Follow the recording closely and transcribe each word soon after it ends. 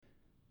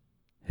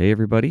Hey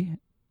everybody,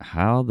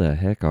 how the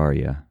heck are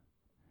you?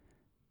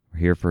 We're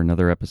here for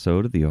another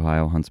episode of the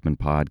Ohio Huntsman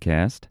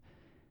Podcast,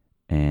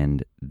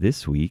 and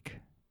this week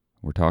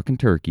we're talking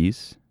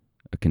turkeys,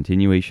 a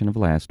continuation of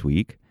last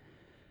week.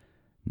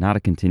 Not a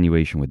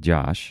continuation with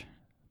Josh,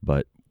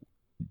 but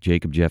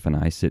Jacob, Jeff, and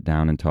I sit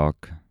down and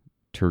talk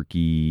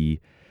turkey,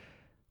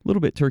 a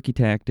little bit turkey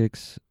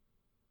tactics,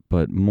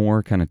 but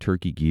more kind of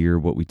turkey gear,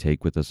 what we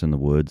take with us in the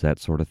woods, that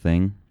sort of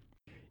thing.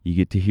 You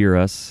get to hear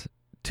us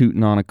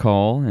tooting on a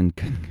call and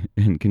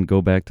can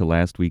go back to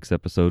last week's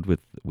episode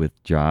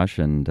with Josh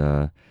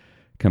and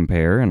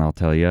compare, and I'll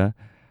tell you,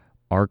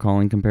 our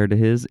calling compared to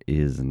his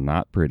is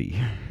not pretty.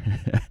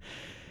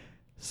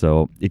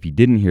 So if you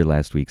didn't hear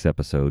last week's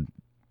episode,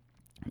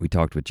 we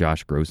talked with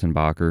Josh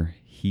Grossenbacher.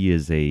 He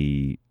is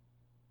a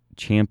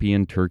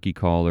champion turkey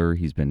caller.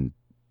 He's been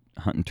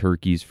hunting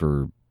turkeys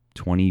for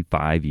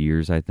 25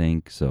 years, I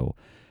think, so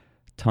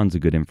tons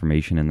of good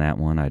information in that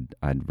one.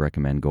 I'd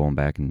recommend going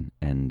back and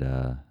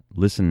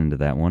listening to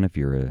that one if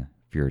you're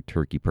a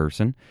turkey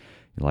person.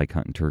 You like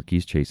hunting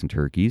turkeys, chasing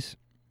turkeys.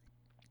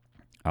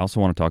 I also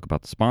want to talk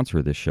about the sponsor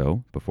of this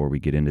show before we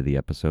get into the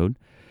episode.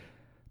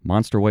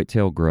 Monster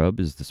Whitetail Grub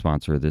is the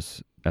sponsor of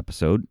this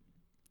episode.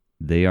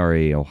 They are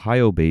a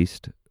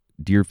Ohio-based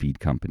deer feed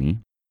company.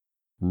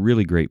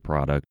 Really great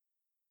product.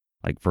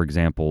 Like, for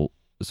example,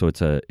 so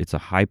it's a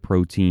high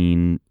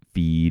protein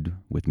feed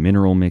with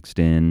mineral mixed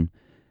in,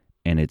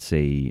 and it's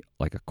a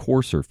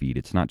coarser feed.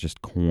 It's not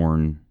just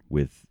corn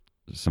with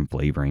some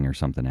flavoring or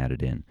something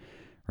added in,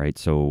 right?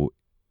 So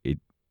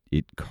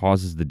it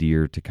causes the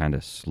deer to kind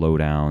of slow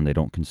down. They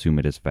don't consume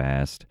it as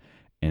fast,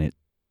 and it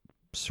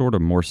sort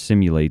of more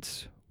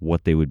simulates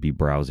what they would be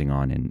browsing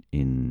on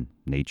in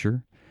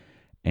nature.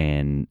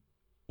 And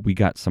we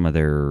got some of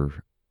their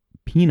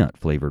peanut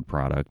flavored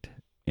product,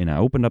 and I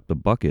opened up the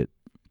bucket,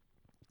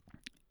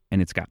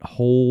 and it's got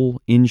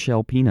whole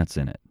in-shell peanuts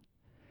in it.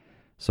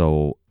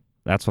 So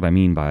that's what I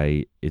mean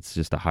by it's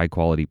just a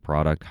high-quality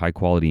product,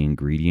 high-quality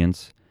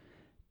ingredients,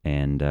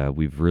 and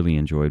we've really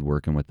enjoyed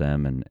working with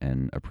them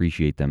and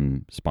appreciate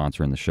them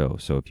sponsoring the show.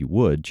 So if you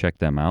would, check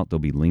them out. There'll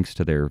be links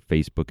to their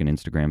Facebook and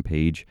Instagram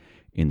page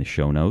in the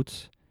show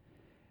notes.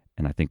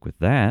 And I think with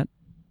that,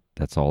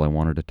 that's all I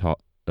wanted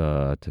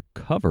to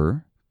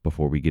cover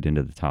before we get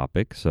into the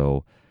topic.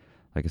 So,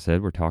 like I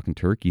said, we're talking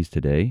turkeys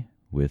today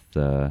with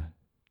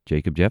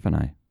Jacob, Jeff, and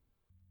I.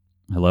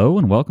 Hello,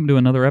 and welcome to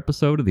another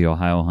episode of the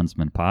Ohio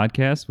Huntsman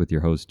Podcast with your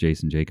hosts,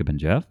 Jason, Jacob, and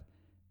Jeff.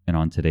 And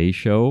on today's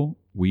show,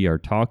 we are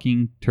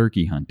talking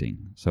turkey hunting.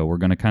 So we're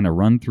going to kind of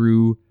run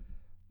through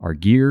our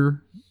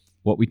gear,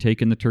 what we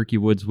take in the turkey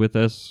woods with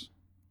us,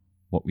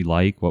 what we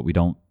like, what we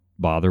don't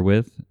bother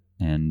with,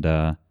 and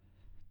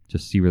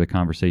just see where the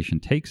conversation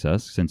takes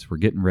us. Since we're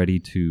getting ready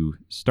to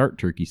start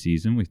turkey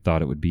season, we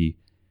thought it would be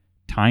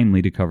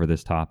timely to cover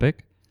this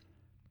topic.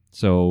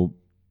 So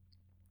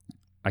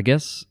I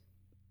guess,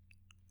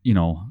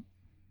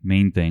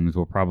 main things,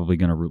 we're probably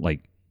going to,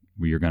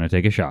 we are going to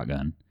take a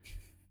shotgun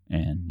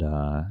and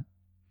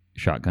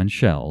shotgun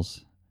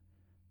shells.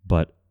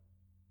 But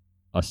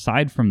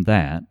aside from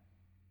that,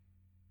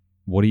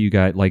 what do you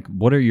guys,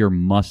 what are your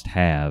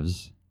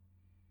must-haves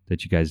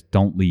that you guys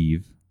don't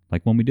leave?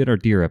 Like when we did our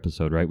deer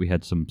episode, right, we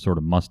had some sort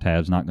of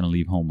must-haves, not going to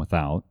leave home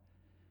without.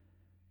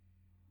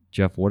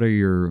 Jeff, what are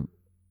your,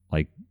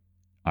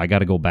 I got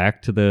to go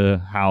back to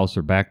the house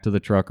or back to the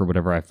truck or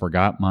whatever, I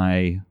forgot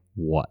my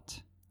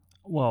what?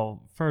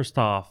 Well, first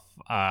off,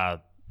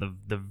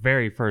 the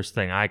very first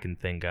thing I can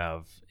think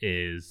of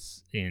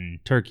is in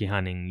turkey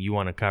hunting, you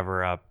want to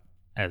cover up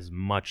as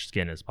much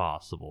skin as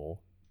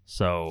possible.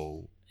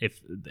 So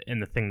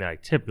and the thing that I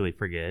typically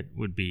forget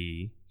would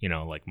be,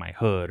 like my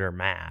hood or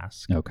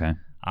mask. Okay.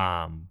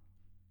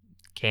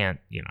 Can't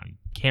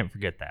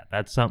forget that.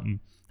 That's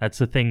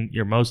the thing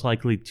you're most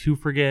likely to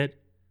forget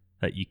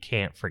that you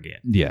can't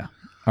forget. Yeah.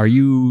 Are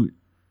you,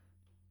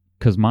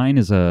 because mine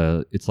is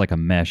it's like a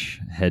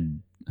mesh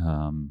head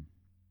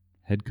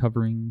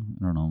covering.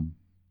 I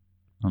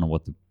don't know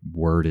what the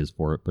word is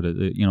for it, but a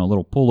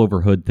little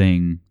pullover hood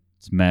thing.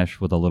 It's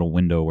mesh with a little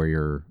window where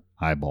your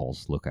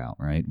eyeballs look out,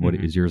 right? Mm-hmm. What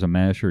is yours, a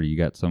mesh, or you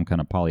got some kind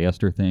of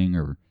polyester thing,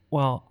 or?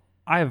 Well,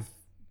 I have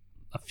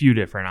a few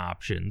different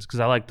options because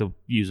I like to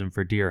use them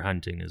for deer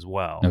hunting as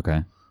well.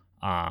 Okay.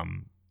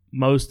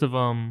 Most of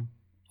them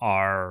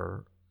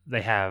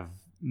they have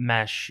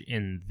mesh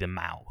in the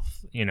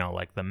mouth,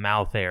 like the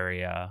mouth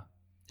area.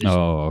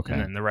 Okay.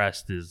 And then the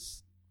rest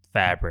is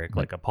fabric,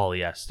 like a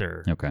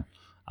polyester. Okay.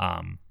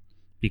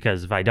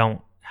 Because if I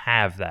don't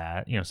have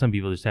that, some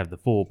people just have the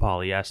full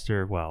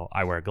polyester. Well,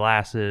 I wear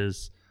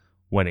glasses.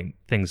 When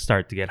things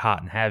start to get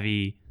hot and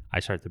heavy, I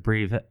start to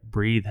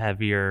breathe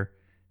heavier,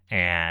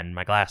 and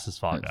my glasses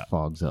fog up.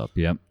 Fogs up,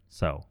 yep.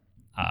 So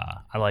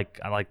I like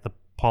the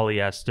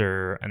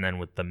polyester, and then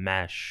with the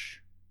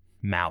mesh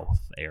mouth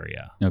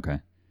area. Okay.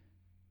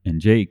 And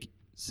Jake,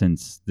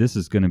 since this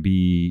is going to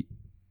be,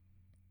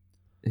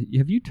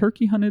 have you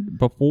turkey hunted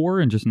before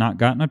and just not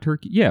gotten a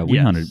turkey? Yeah, we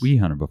hunted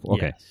before.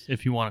 Okay. Yes,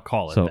 if you want to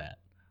call it that.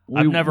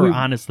 I've never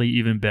honestly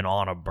even been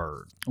on a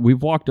bird.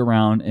 We've walked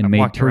around and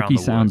made turkey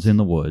sounds in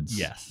the woods.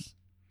 Yes.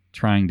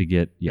 trying to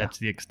get That's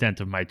the extent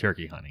of my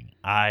turkey hunting.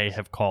 I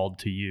have called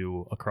to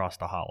you across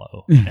the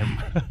hollow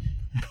and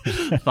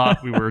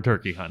thought we were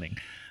turkey hunting.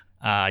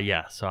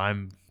 So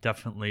I'm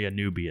definitely a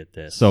newbie at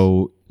this.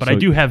 But I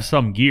do have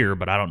some gear,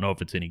 but I don't know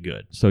if it's any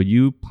good. So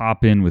you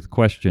pop in with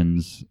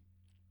questions,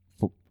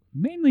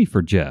 mainly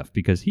for Jeff,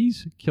 because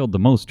he's killed the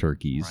most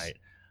turkeys. Right.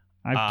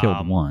 I've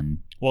killed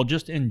one. Well,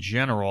 just in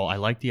general, I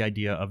like the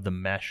idea of the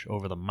mesh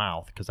over the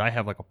mouth because I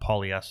have like a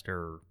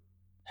polyester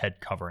head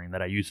covering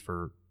that I use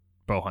for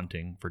bow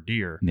hunting for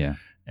deer. Yeah.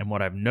 And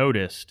what I've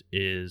noticed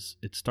is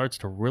it starts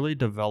to really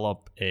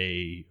develop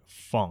a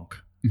funk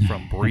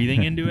from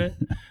breathing into it.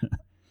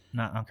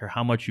 I don't care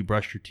how much you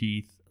brush your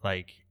teeth,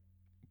 like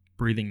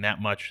breathing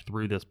that much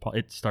through this,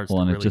 it starts to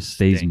really it just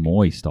stays stink.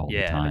 moist all the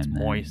Yeah, time. and it's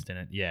then. moist in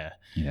it. Yeah.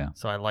 Yeah.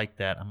 So I like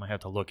that. I might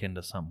have to look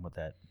into something with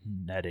that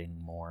netting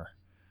more.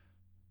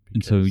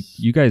 And so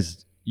you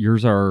guys,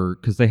 yours are,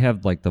 because they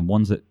have like the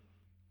ones that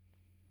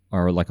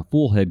are like a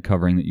full head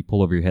covering that you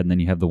pull over your head, and then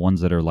you have the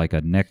ones that are like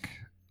a neck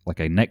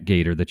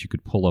gaiter that you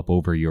could pull up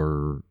over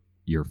your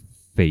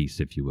face,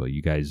 if you will.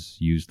 You guys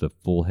use the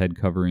full head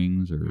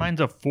coverings, or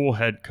mine's a full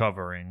head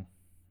covering.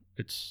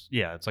 It's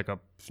like a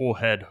full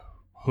head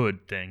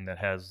hood thing that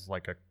has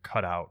like a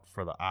cutout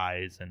for the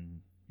eyes,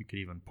 and you could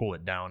even pull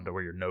it down to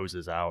where your nose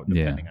is out,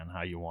 depending on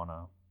how you want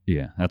to.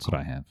 Yeah, that's what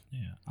I have.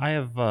 Yeah, I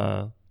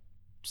have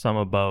some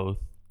of both.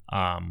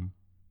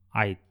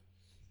 I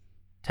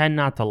tend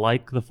not to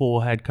like the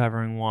full head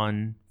covering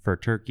one for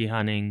turkey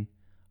hunting,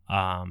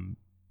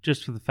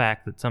 just for the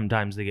fact that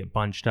sometimes they get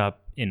bunched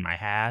up in my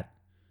hat,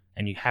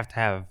 and you have to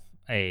have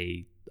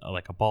a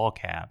ball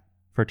cap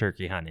for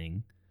turkey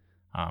hunting.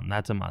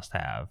 That's a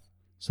must-have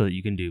so that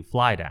you can do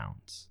fly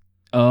downs.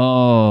 You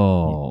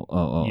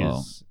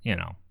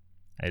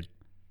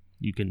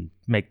can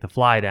make the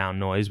fly down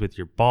noise with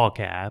your ball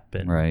cap,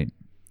 and right.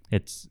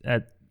 It's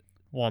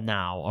well,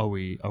 now are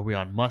we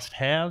on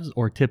must-haves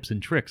or tips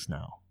and tricks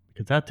now?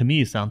 Because that to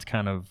me sounds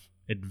kind of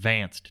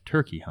advanced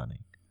turkey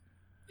hunting.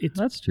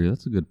 That's true.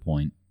 That's a good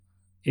point.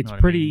 It's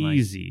pretty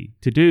easy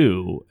to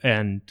do,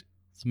 and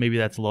so maybe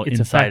that's a little it's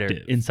insider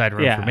effective.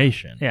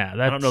 information. Yeah,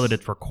 I don't know that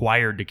it's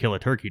required to kill a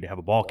turkey to have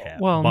a ball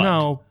cap. Well,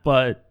 no,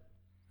 but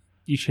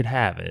you should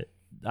have it.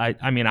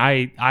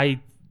 I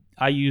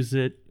use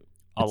it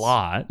a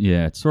lot.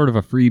 Yeah, it's sort of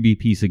a freebie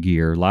piece of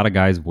gear. A lot of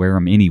guys wear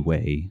them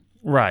anyway.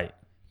 Right.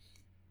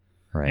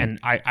 Right. And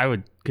I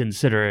would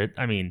consider it,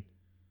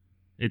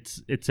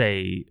 it's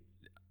an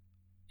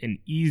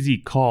easy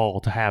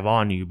call to have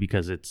on you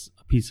because it's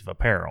a piece of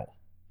apparel.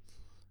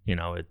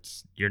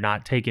 You're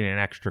not taking an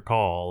extra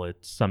call.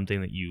 It's something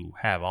that you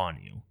have on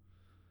you.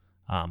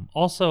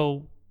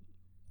 Also,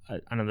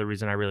 another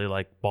reason I really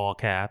like ball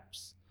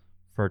caps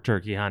for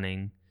turkey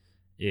hunting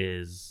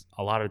is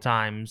a lot of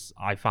times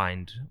I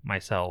find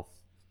myself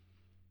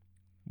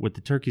with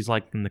the turkeys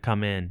like them to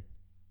come in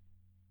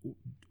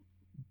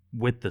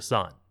with the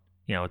sun.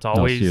 It's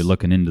always... so you're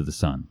looking into the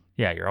sun.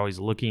 Yeah, you're always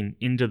looking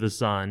into the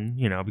sun,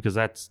 because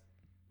that's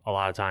a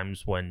lot of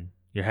times when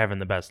you're having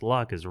the best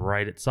luck is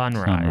right at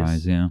sunrise.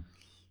 Sunrise, yeah.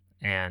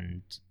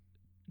 And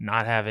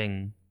not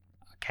having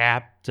a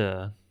cap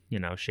to,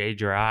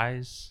 shade your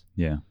eyes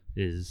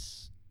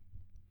is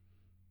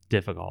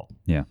difficult.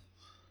 Yeah.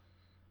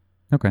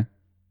 Okay.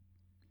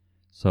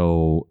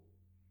 So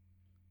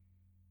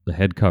the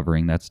head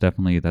covering, that's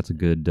a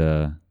good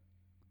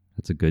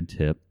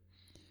tip.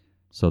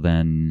 So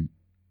then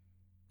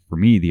for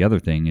me, the other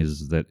thing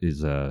is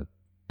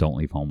don't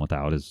leave home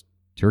without is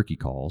turkey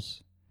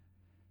calls.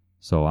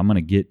 So I'm going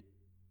to get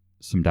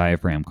some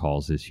diaphragm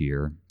calls this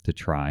year to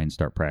try and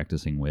start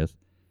practicing with.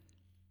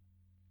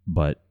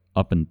 But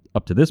up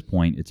to this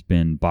point, it's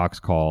been box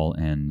call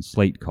and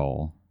slate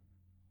call.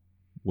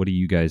 What do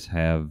you guys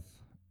have,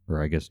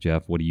 or I guess,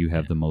 Jeff, what do you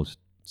have the most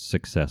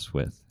success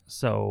with?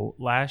 So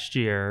last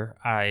year,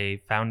 I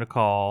found a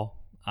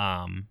call.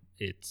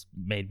 It's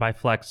made by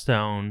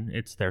Flexstone.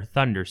 It's their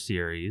Thunder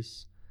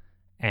series.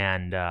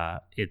 And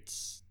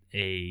it's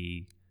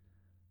a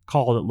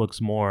call that looks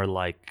more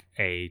like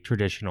a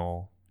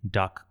traditional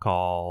duck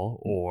call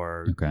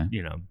or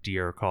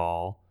deer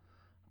call,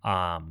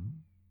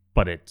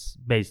 but it's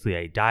basically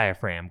a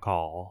diaphragm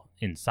call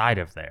inside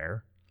of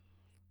there.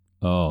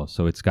 Oh,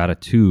 so it's got a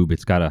tube,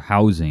 it's got a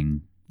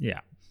housing. Yeah,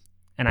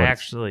 and I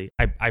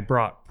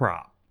brought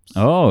props.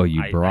 Oh,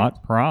 you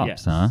brought props,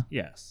 yes, huh?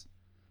 Yes.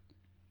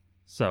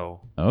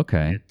 So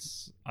okay,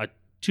 it's a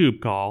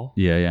tube call.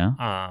 Yeah.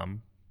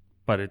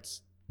 But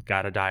it's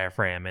got a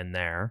diaphragm in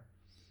there.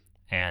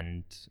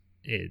 And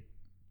it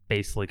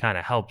basically kind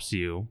of helps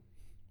you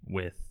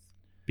with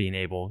being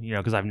able,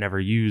 because I've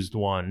never used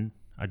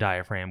a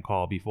diaphragm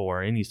call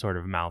before, any sort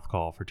of mouth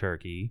call for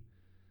turkey.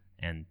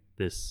 And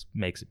this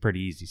makes it pretty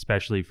easy,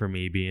 especially for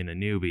me being a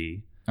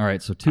newbie. All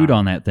right, so toot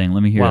on that thing.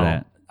 Let me hear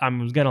that. I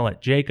was going to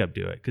let Jacob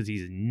do it because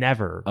he's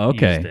never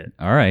used it.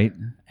 All right.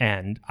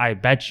 And I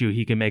bet you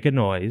he can make a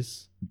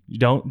noise.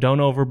 Don't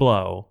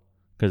overblow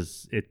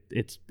because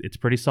it's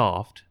pretty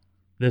soft,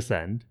 this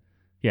end.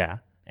 Yeah.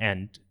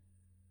 And...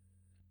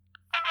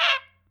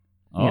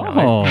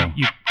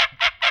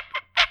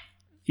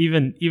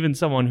 even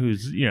someone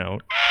who's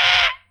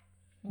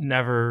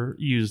never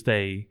used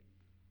a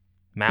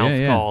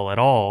mouth call at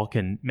all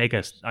can make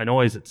a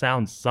noise that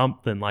sounds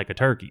something like a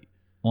turkey.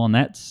 Well, and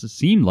that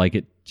seemed like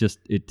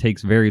it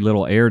takes very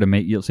little air to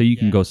make you, so you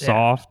can go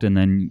soft and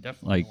then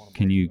definitely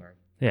can you?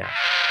 Yeah.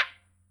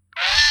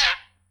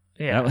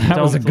 Yeah,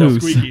 that was a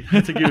goose. Squeaky.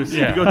 It's a goose.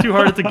 If you go too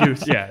hard, it's a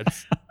goose. Yeah,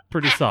 it's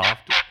pretty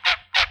soft.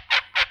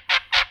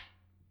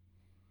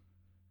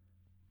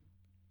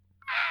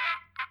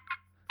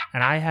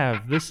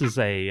 And this is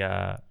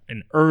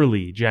an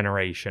early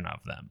generation of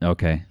them.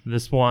 Okay.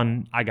 This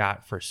one I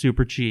got for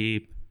super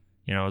cheap.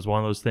 It was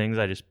one of those things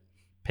I just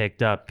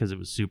picked up because it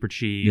was super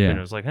cheap, and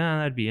it was like,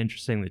 that'd be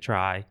interesting to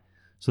try.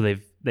 So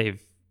they've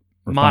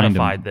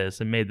modified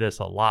this and made this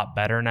a lot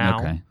better now.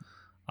 Okay.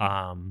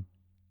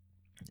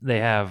 They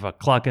have a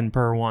Cluck and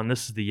Purr one.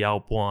 This is the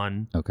Yelp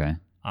one. Okay.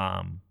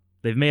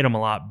 They've made them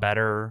a lot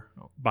better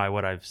by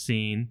what I've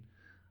seen.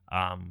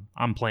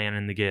 I'm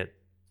planning to get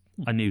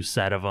a new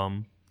set of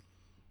them.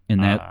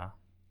 And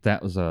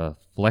that was a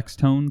Flex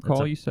Tone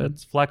call, you said?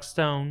 It's Flex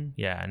Tone,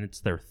 yeah, and it's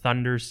their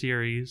Thunder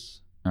series.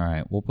 All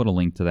right, we'll put a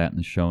link to that in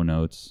the show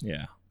notes.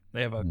 Yeah,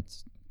 they have a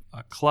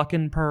Cluck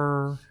and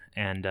Purr,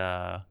 and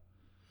I'm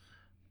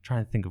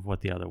trying to think of what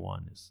the other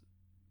one is.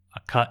 A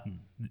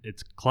Cuttin.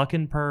 It's Cluck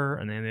and Purr,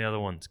 and then the other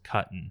one's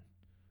Cuttin.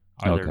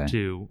 There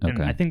two?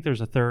 And I think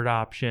there's a third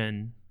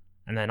option,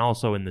 and then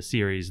also in the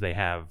series they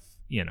have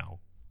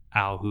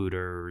owl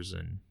hooters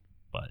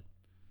but.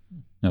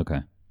 Okay.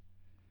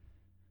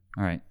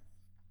 All right.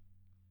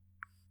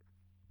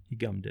 He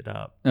gummed it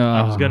up.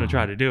 I was going to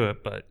try to do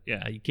it, but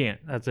yeah, you can't.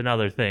 That's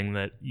another thing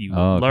that you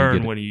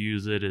learn when you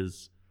use it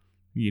is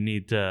you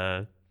need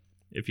to,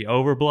 if you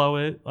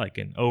overblow it,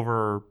 and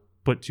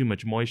put too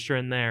much moisture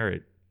in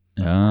there.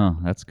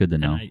 That's good to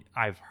know.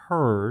 I've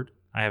heard,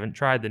 I haven't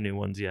tried the new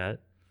ones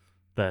yet,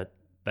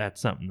 that's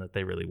something that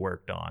they really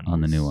worked on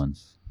the new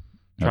ones.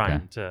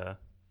 Trying to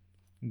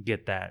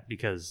get that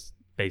because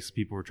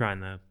basically people were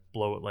trying to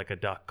blow it like a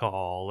duck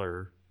call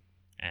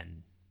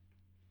and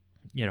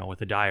with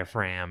the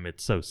diaphragm,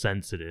 it's so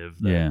sensitive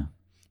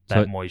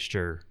that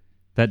moisture.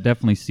 That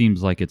definitely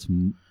seems like it's,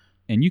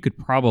 and you could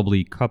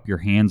probably cup your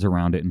hands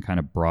around it and kind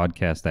of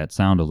broadcast that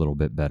sound a little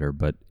bit better,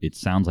 but it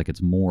sounds like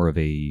it's more of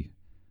a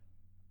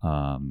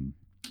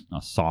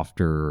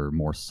softer,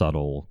 more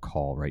subtle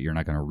call, right? You're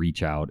not going to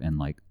reach out and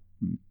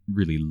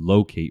really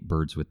locate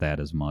birds with that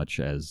as much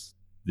as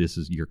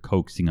you're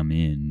coaxing them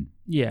in.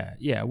 Yeah.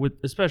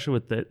 Especially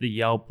with the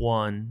Yelp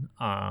one,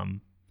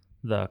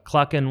 the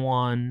Cluckin'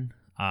 one.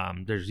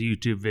 There's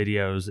YouTube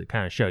videos that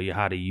kind of show you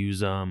how to use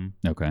them.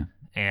 Okay.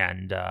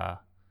 And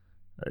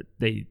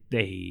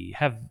they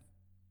have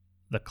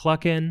the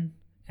Cluckin'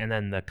 and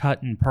then the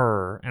Cut and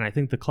Purr. And I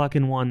think the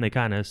Cluckin' one they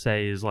kind of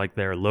say is like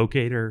their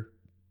locator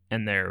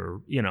and they're,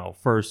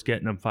 first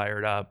getting them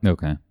fired up.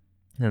 Okay.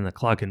 And the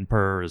Cluck and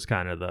Purr is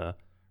kind of the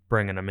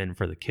bringing them in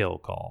for the kill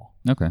call.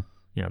 Okay.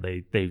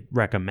 They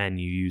recommend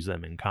you use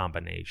them in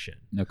combination.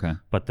 Okay.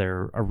 But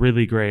they're a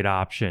really great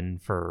option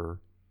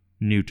for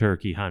new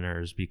turkey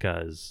hunters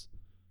because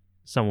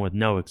someone with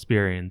no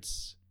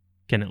experience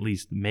can at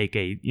least make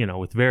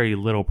with very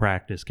little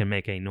practice can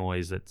make a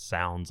noise that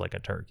sounds like a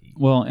turkey.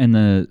 Well, and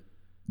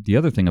the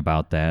other thing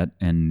about that,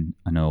 and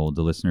I know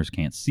the listeners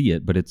can't see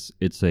it, but it's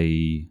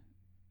a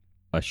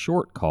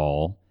short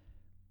call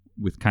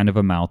with kind of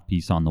a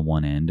mouthpiece on the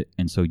one end,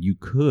 and so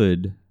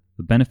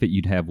the benefit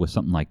you'd have with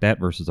something like that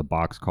versus a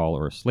box call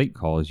or a slate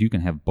call is you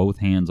can have both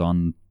hands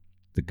on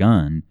the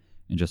gun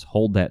and just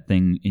hold that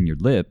thing in your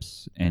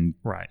lips and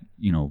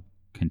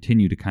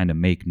continue to kind of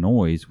make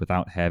noise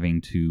without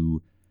having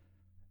to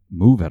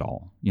move at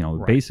all.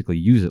 Basically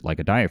use it like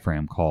a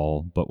diaphragm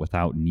call, but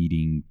without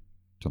needing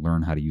to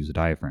learn how to use a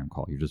diaphragm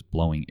call. You're just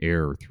blowing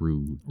air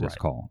through this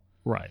call.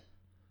 Right.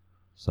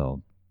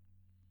 So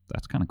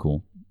that's kind of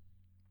cool.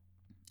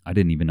 I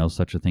didn't even know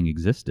such a thing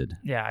existed.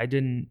 Yeah, I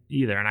didn't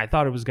either. And I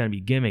thought it was going to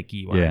be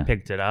gimmicky when I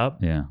picked it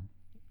up. Yeah.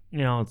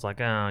 It's like,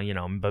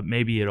 but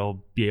maybe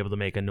it'll be able to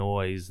make a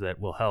noise that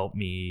will help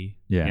me,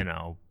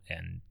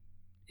 and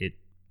it,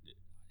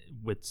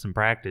 with some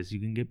practice, you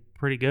can get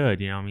pretty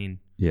good,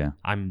 Yeah.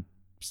 I'm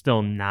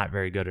still not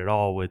very good at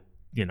all with,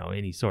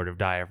 any sort of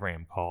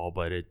diaphragm call,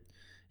 but it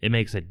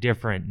makes a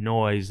different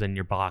noise than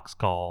your box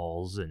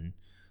calls and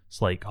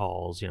slate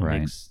calls,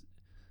 makes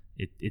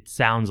it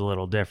sounds a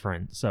little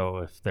different. So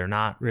if they're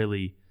not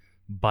really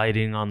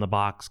biting on the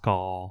box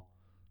call,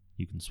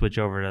 you can switch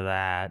over to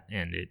that,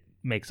 and it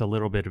makes a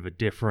little bit of I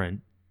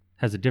don't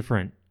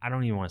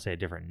even want to say a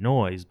different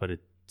noise, but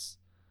it's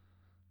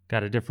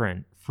got a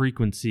different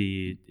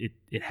frequency.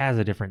 It has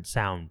a different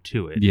sound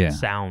to it. Yeah. It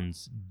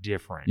sounds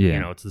different.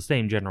 Yeah. It's the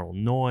same general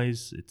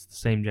noise, it's the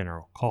same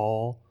general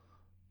call,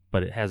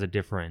 but it has a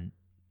different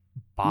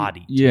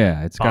body.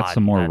 Yeah, it's got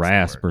some more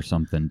rasp or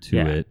something to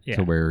it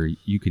to where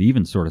you could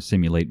even sort of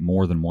simulate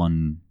more than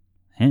one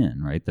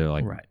hen, right? They're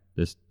like,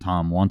 this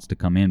Tom wants to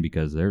come in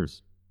because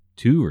there's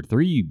 2 or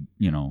 3,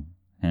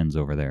 hens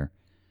over there.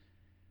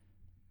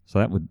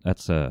 So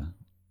that's a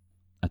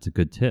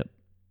good tip.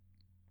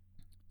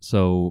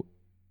 So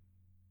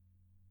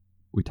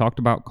we talked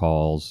about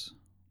calls.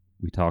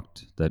 We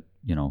talked that,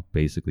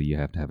 basically you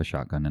have to have a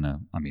shotgun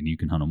you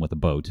can hunt them with a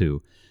bow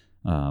too.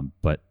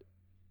 But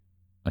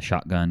a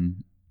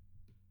shotgun,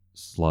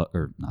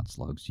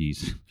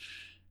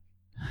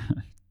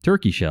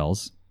 turkey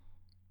shells,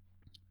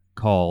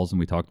 calls, and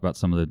we talked about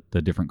some of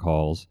the different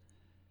calls.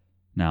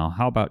 Now,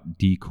 how about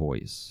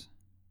decoys?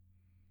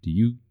 Do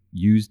you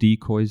use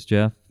decoys,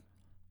 Jeff?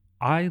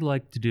 I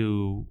like to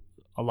do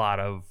a lot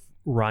of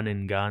run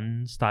and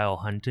gun style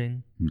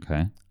hunting.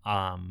 Okay.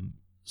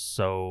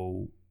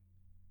 So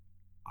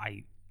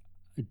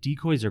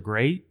decoys are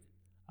great.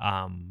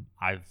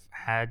 I've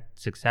had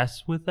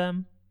success with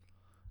them.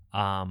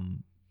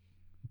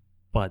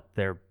 But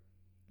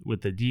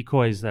with the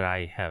decoys that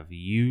I have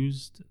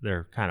used,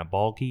 they're kind of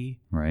bulky.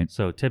 Right.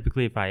 So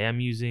typically if I am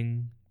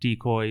using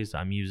decoys,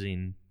 I'm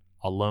using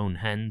a lone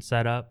hen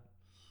setup.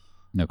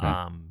 Okay.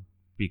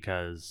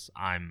 Because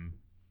I'm,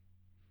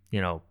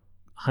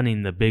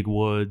 hunting the big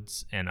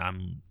woods and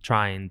I'm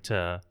trying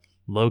to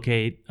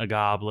locate a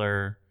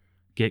gobbler,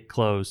 get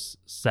close,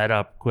 set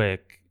up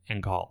quick,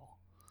 and call.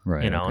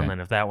 Right. Okay. And then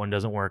if that one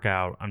doesn't work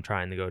out, I'm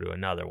trying to go to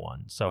another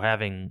one. So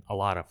having a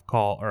lot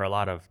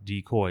of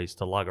decoys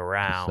to lug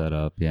around set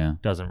up, yeah,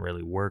 doesn't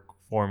really work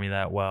for me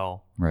that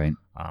well. Right.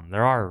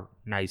 There are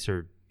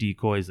nicer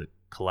decoys that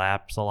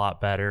collapse a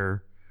lot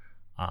better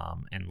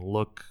and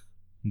look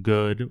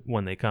good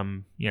when they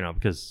come,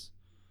 because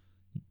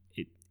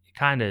it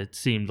kind of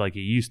seemed like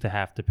you used to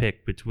have to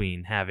pick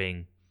between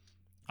having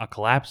a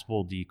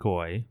collapsible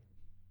decoy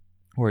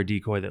or a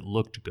decoy that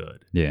looked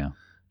good. Yeah.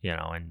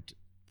 And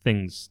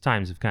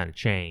times have kind of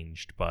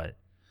changed, but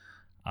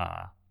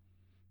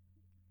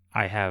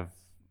I have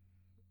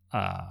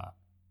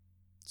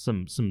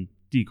some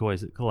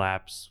decoys that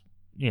collapse,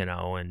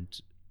 and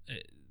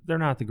they're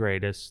not the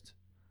greatest.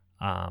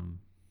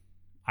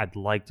 I'd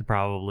like to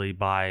probably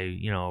buy,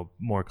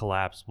 more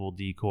collapsible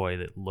decoy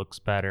that looks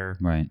better.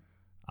 Right.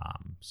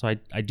 So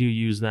I do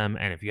use them,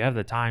 and if you have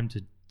the time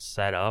to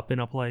set up in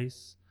a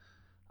place,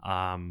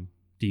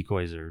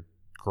 decoys are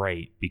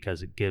great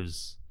because it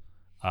gives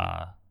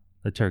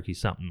the turkey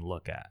something to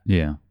look at.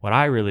 Yeah. What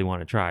I really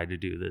want to try to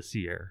do this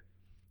year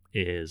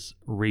is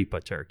reap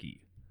a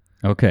turkey.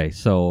 Okay,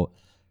 so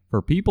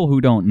for people who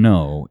don't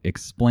know,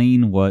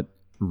 explain what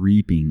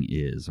reaping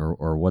is,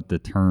 or what the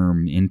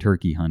term in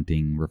turkey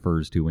hunting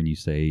refers to when you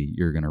say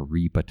you're going to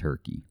reap a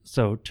turkey.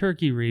 So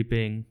turkey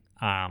reaping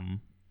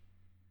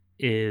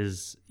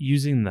is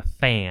using the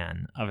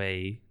fan of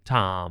a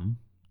tom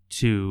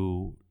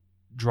to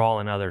draw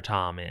another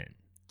tom in.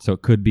 So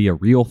it could be a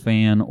real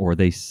fan, or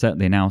they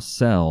now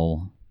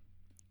sell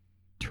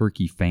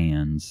turkey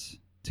fans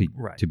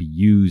to be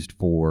used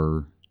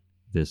for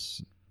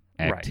this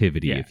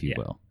activity, if you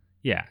will.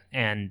 Yeah,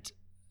 and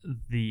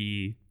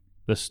the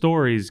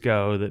stories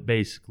go that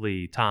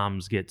basically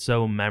toms get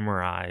so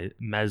mesmerized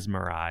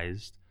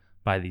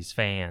by these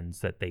fans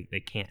that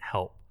they can't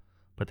help,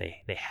 but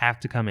they have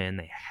to come in,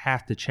 they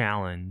have to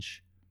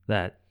challenge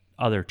that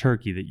other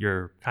turkey that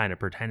you're kind of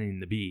pretending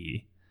to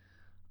be,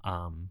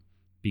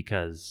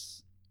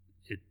 because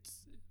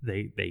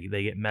they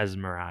get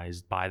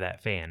mesmerized by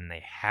that fan and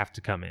they have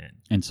to come in.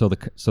 And so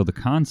the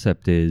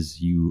concept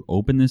is you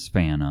open this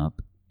fan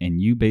up and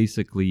you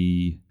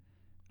basically,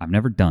 I've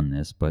never done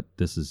this, but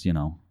this is,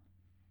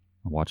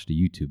 I watched a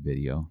YouTube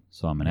video,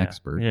 so I'm an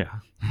expert. Yeah.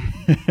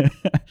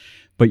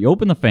 But you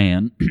open the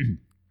fan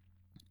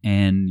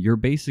and you're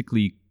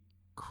basically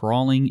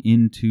crawling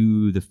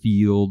into the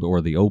field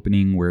or the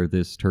opening where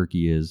this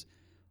turkey is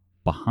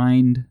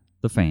behind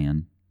the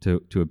fan to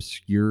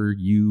obscure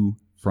you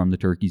from the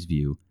turkey's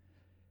view.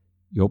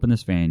 You open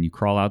this fan, you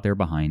crawl out there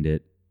behind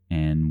it,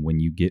 and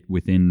when you get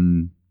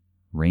within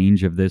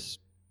range of this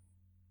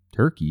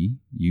turkey,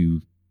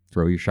 you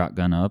throw your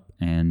shotgun up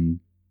and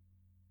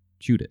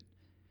shoot it.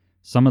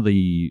 Some of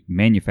the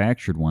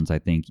manufactured ones, I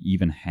think,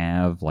 even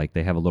have,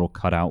 they have a little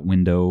cutout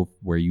window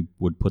where you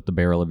would put the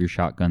barrel of your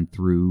shotgun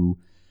through,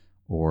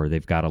 or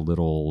they've got a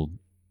little,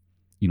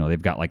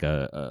 they've got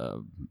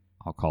I'll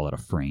call it a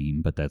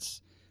frame, but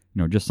that's,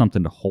 just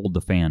something to hold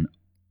the fan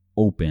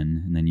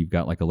open, and then you've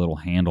got a little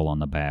handle on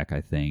the back, I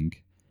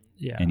think.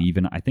 Yeah.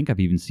 And I think I've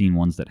even seen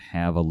ones that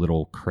have a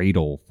little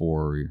cradle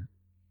for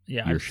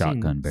your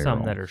shotgun barrel.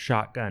 Some that are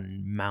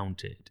shotgun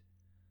mounted.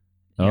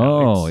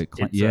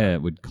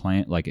 It would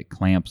clamp, it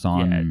clamps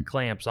on. Yeah, it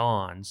clamps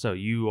on, so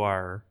you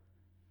are,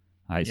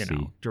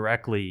 see.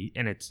 directly,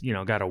 and it's,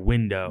 got a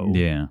window.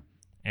 Yeah.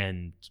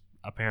 And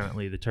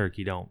apparently the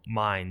turkey don't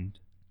mind,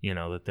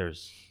 that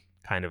there's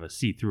kind of a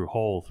see-through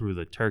hole through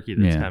the turkey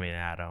that's coming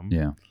at them.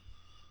 Yeah.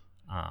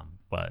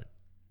 But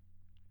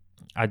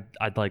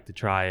I'd like to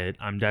try it.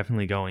 I'm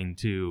definitely going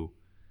to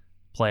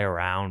play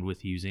around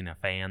with using a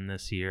fan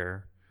this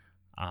year.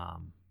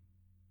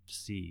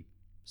 See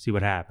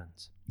what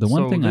happens. The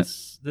one thing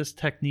this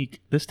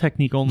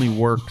technique only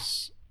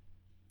works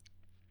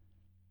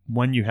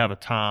when you have a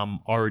tom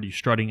already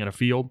strutting in a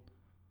field.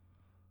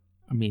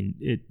 I mean,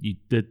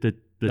 the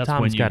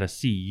tom's got to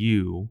see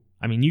you.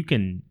 I mean, you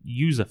can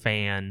use a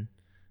fan,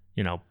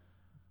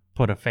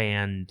 put a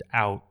fan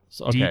out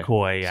Okay.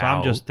 decoy So out.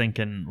 I'm just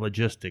thinking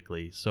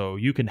logistically. So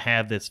you can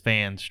have this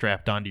fan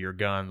strapped onto your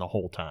gun the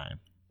whole time.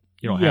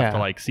 You don't have to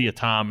like see a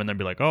tom and then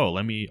be like, oh,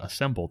 let me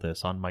assemble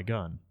this on my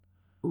gun.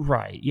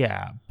 Right,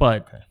 yeah.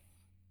 But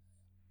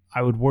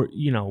I would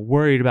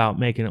worried about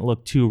making it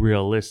look too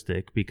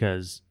realistic,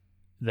 because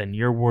then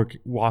you're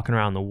walking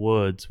around the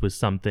woods with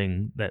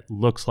something that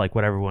looks like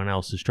what everyone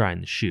else is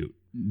trying to shoot.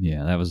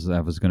 Yeah, I was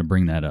going to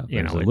bring that up. You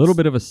There's know, a little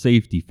bit of a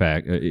safety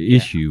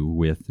issue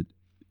with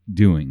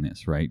doing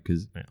this, right?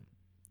 Because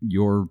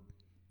your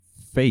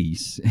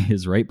face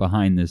is right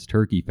behind this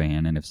turkey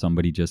fan, and if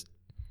somebody just,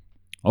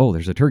 oh,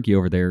 there's a turkey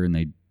over there,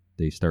 and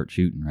they start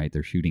shooting, right?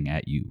 They're shooting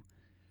at you.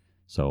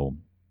 So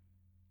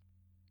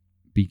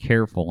be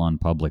careful on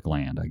public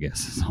land, I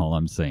guess is all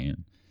I'm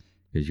saying.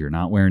 Because you're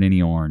not wearing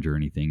any orange or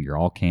anything. You're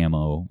all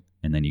camo,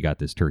 and then you got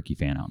this turkey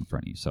fan out in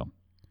front of you. So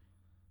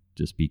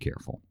just be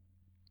careful.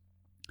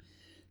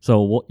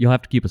 So you'll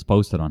have to keep us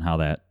posted on how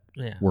that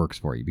works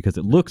for you, because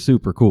it looks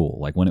super cool.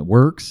 Like when it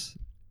works,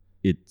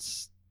 they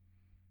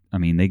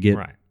get,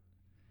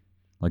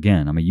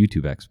 again, I'm a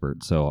YouTube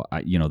expert, so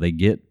they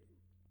get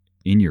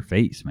in your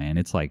face, man.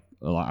 It's like,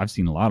 I've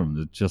seen a lot of them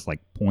that's just like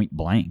point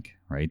blank,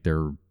 right?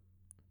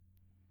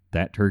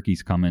 That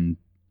turkey's coming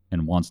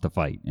and wants to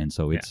fight, and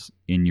so it's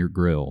in your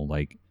grill,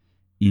 like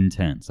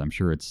intense. I'm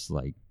sure it's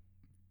like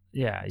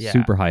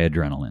super high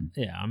adrenaline.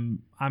 Yeah,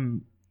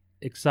 I'm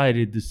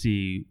excited to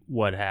see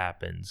what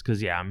happens,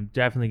 because I'm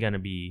definitely going to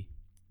be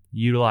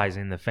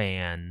utilizing the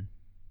fan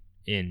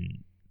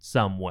in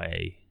some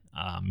way.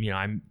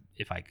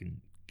 If I can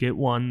get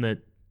one that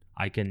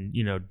I can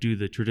do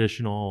the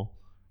traditional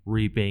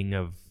reaping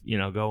of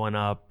going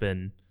up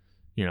and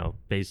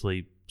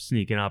basically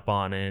sneaking up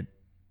on it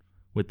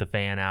with the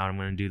fan out, I'm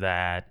going to do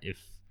that. If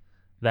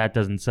that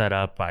doesn't set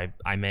up,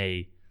 I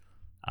may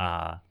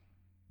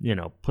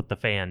put the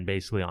fan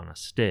basically on a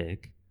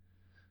stick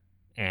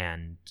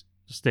and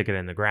stick it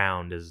in the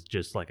ground as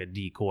just like a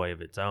decoy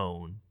of its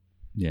own.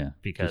 Yeah,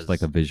 because just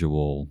like a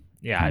visual.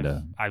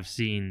 Yeah, I've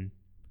seen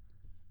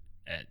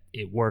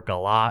it work a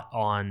lot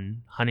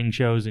on hunting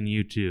shows and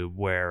YouTube,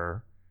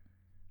 where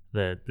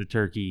the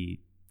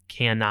turkey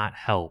cannot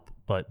help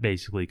but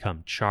basically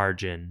come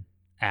charging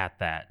at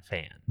that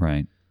fan.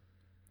 Right.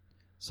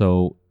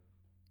 So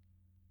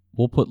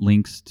we'll put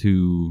links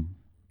to.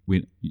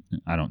 Do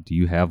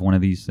you have one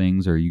of these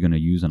things, or are you going to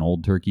use an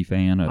old turkey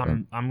fan?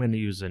 I'm going to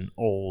use an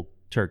old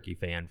turkey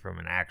fan from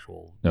an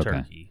actual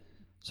turkey.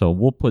 So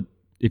we'll put,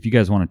 if you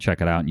guys want to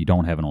check it out and you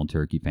don't have an old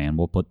turkey fan,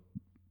 we'll put,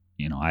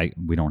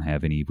 we don't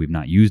have any, we've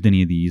not used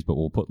any of these, but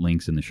we'll put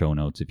links in the show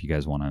notes if you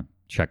guys want to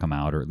check them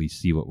out, or at least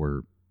see what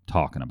we're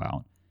talking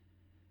about.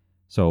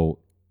 So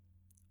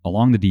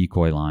along the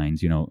decoy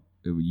lines,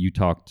 you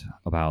talked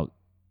about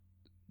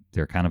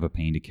they're kind of a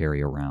pain to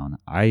carry around.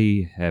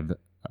 I have,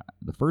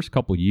 the first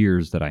couple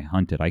years that I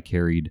hunted, I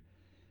carried,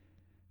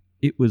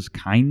 it was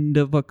kind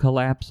of a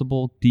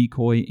collapsible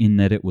decoy in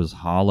that it was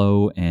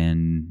hollow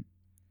and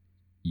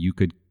you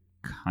could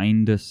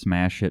kind of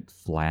smash it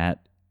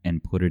flat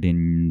and put it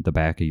in the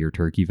back of your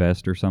turkey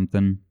vest or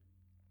something.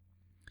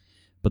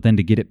 But then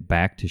to get it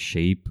back to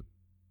shape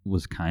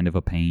was kind of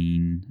a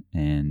pain,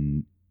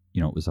 and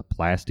it was a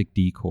plastic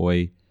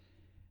decoy,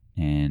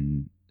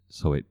 and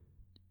so it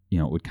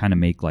would kind of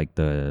make like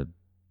I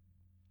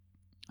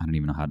don't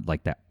even know how,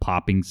 like that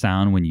popping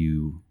sound when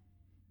you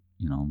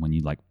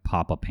like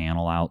pop a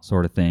panel out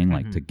sort of thing,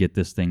 like to get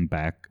this thing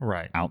back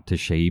out to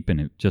shape,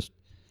 and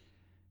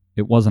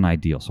it wasn't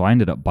ideal. So I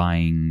ended up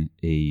buying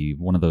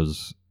one of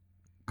those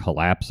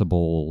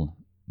collapsible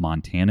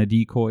Montana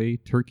decoy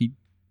turkey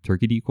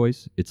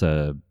decoys.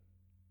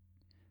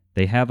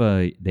 They have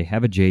a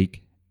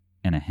Jake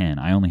and a hen.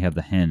 I only have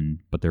the hen,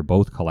 but they're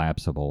both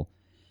collapsible,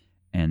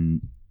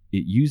 and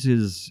it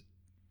uses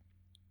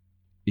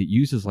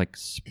like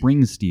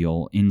spring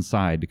steel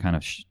inside to kind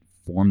of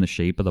form the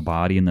shape of the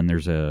body, and then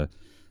there's a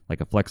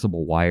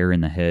flexible wire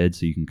in the head,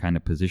 so you can kind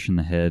of position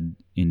the head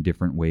in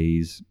different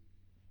ways,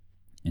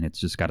 and it's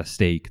just got a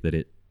stake that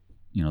it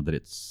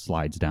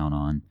slides down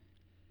on.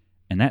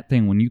 And that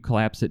thing, when you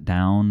collapse it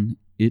down,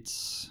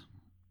 it's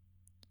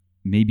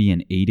maybe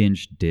an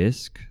 8-inch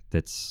disc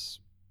that's,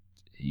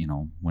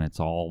 when it's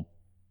all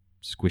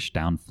squished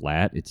down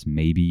flat, it's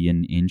maybe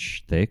an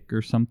inch thick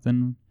or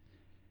something.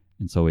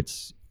 And so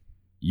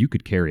you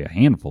could carry a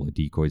handful of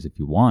decoys if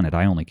you wanted.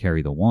 I only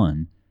carry the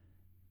one.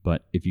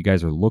 But if you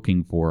guys are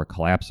looking for a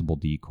collapsible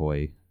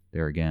decoy,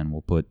 there again,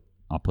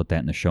 I'll put that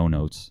in the show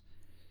notes.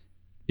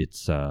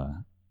 It's I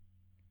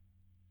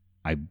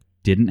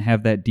didn't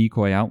have that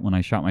decoy out when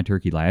I shot my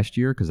turkey last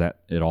year, because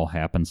it all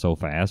happened so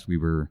fast. We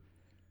were,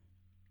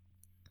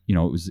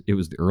 it was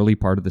the early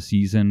part of the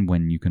season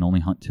when you can only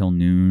hunt till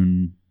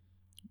noon.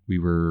 We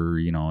were,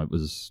 it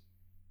was,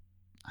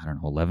 I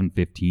don't know,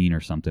 11:15 or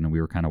something, and we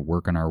were kind of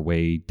working our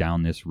way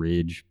down this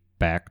ridge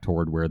back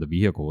toward where the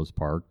vehicle was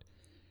parked.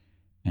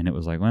 And it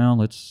was like, well,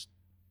 let's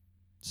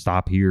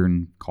stop here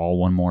and call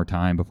one more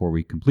time before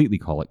we completely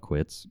call it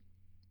quits.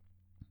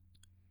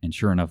 And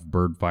sure enough,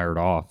 bird fired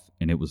off,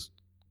 and it was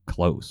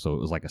close. So it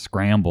was like a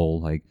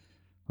scramble, like,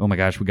 oh my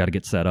gosh, we got to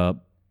get set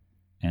up.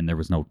 And there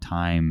was no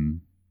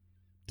time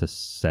to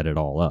set it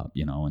all up,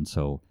 and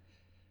so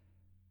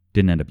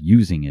didn't end up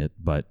using it,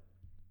 but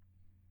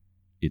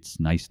it's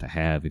nice to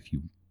have if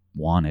you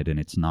want it, and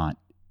it's not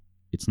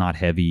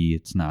heavy,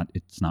 it's not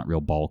real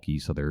bulky,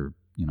 so they're,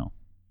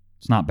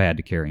 it's not bad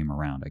to carry them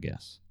around, I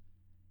guess.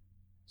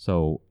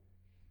 So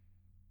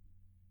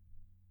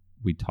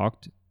we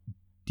talked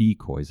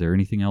decoys. Is there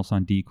anything else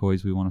on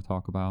decoys we want to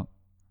talk about?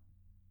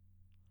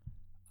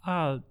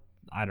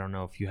 I don't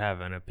know if you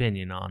have an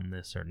opinion on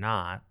this or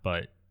not,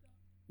 but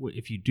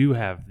if you do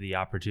have the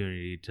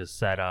opportunity to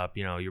set up,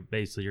 you're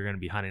going to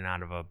be hunting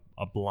out of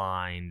a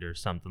blind or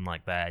something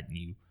like that,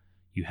 and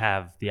you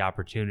have the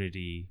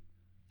opportunity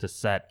to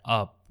set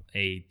up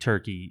a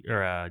turkey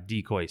or a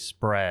decoy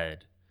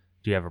spread.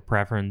 Do you have a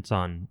preference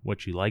on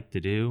what you like to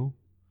do?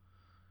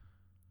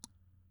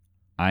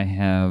 I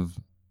have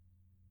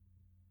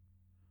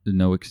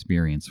no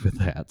experience with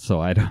that,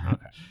 so I don't.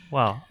 Okay.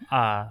 Well,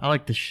 I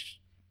like to.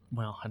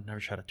 I've never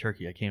shot a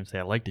turkey. I can't even say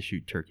I like to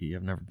shoot turkey.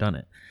 I've never done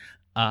it.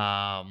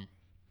 I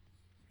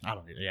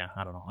don't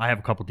know. I have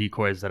a couple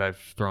decoys that I've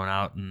thrown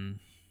out and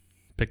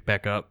picked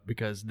back up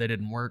because they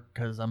didn't work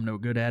because I'm no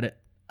good at it.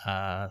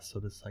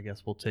 So this, I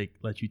guess,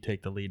 let you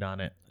take the lead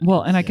on it.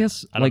 Well, and I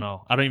guess I don't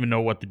know. I don't even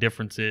know what the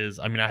difference is.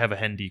 I mean, I have a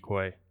hen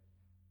decoy.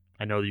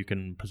 I know you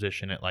can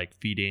position it like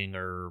feeding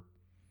or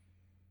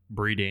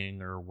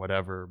breeding or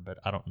whatever, but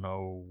I don't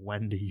know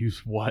when to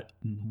use what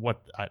and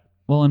what.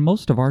 Well, and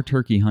most of our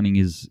turkey hunting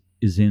is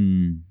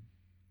in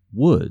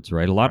woods,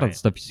 right? A lot of the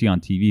stuff you see on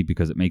TV,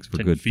 because it makes for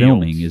good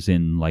filming, is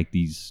in like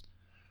these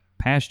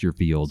pasture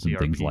fields and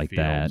things like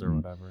that, or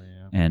whatever.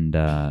 Yeah. And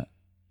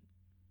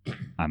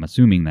I'm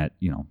assuming that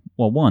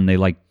one,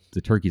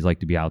 the turkeys like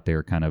to be out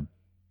there, kind of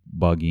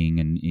bugging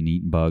and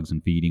eating bugs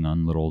and feeding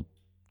on little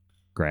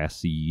grass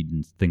seed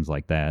and things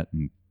like that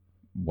and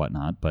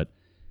whatnot. But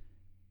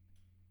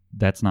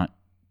that's not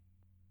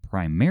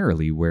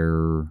primarily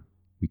where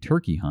we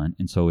turkey hunt,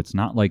 and so it's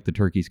not like the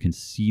turkeys can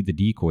see the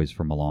decoys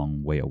from a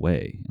long way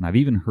away. And I've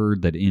even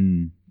heard that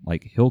in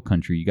like hill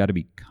country, you got to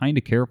be kind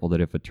of careful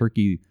that if a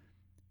turkey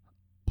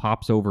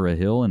pops over a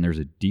hill and there's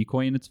a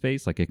decoy in its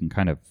face, like it can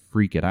kind of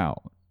freak it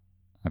out.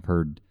 I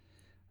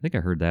think I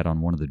heard that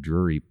on one of the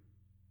Drury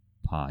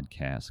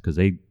podcasts, because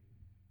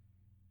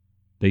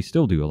they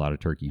still do a lot of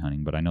turkey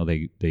hunting, but I know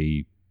they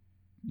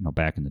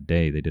back in the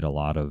day they did a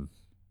lot of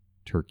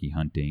turkey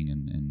hunting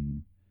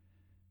and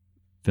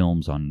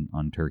films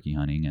on turkey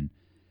hunting. And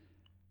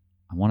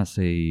I want to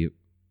say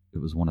it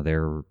was one of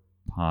their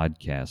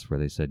podcasts where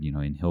they said,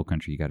 in hill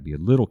country you got to be a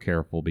little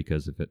careful,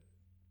 because if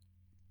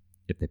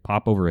they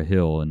pop over a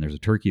hill and there's a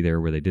turkey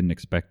there where they didn't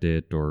expect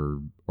it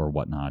or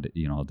whatnot,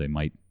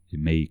 it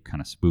may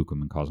kind of spook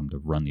them and cause them to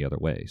run the other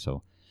way.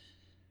 So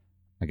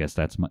I guess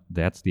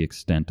that's the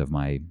extent of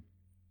my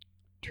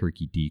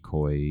turkey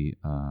decoy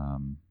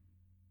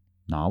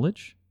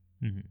knowledge.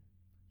 Mm-hmm.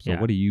 So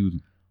what do you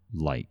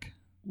like?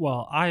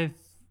 Well, I've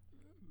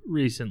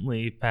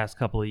recently, past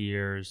couple of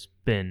years,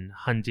 been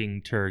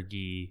hunting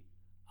turkey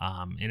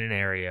in an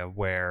area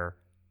where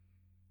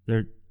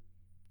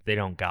they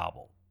don't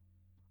gobble.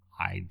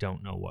 I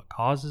don't know what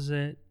causes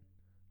it,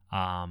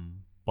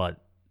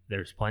 but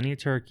there's plenty of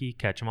turkey.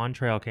 Catch them on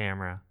trail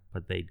camera,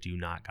 but they do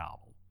not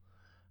gobble.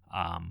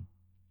 And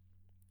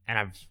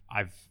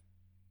I've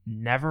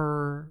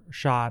never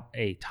shot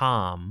a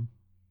tom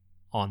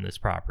on this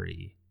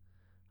property,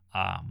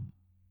 but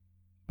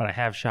I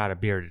have shot a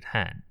bearded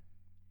hen.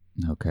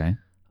 Okay.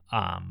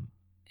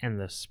 And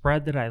the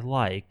spread that I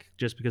like,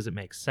 just because it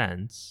makes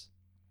sense,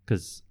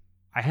 because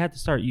I had to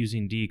start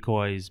using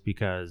decoys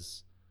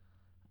because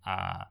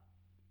I'm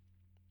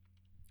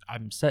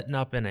setting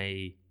up in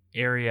a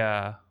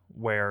area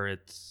where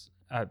it's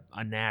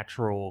a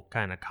natural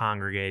kind of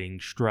congregating,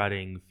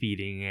 strutting,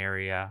 feeding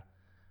area.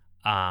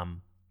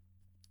 And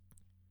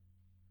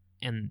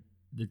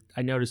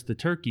I noticed the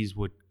turkeys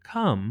would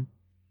come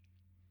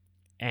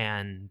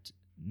and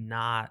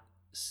not,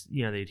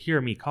 they'd hear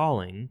me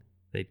calling.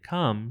 They'd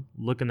come,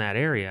 look in that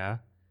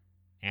area,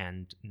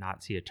 and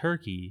not see a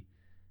turkey,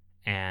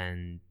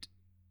 and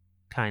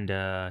kind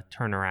of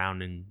turn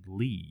around and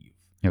leave.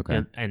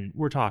 Okay. And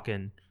we're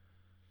talking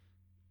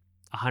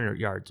 100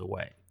 yards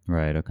away.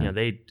 Right.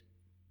 Okay.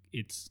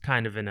 It's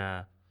kind of in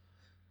a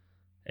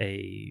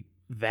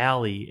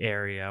valley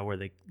area where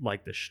they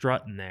like the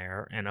strut in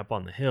there, and up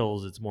on the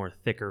hills it's more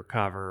thicker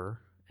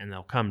cover, and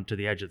they'll come to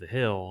the edge of the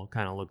hill,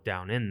 kind of look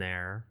down in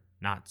there,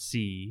 not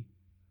see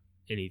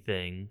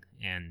anything,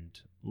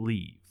 and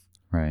leave.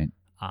 Right.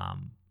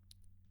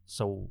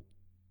 So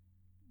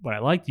what I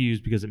like to use,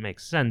 because it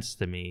makes sense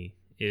to me,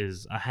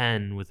 is a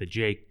hen with a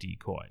Jake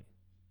decoy.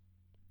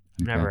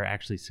 I've never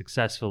actually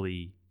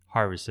successfully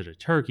harvested a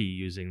turkey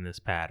using this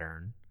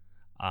pattern,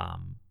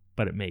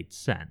 but it made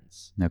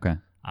sense. Okay.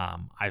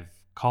 I've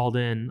called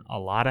in a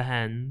lot of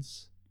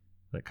hens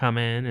that come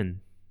in and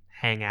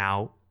hang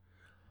out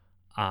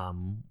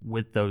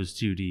with those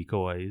two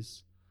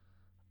decoys,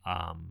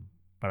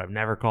 but I've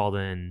never called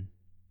in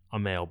a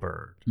male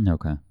bird.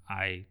 Okay.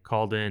 I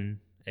called in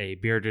a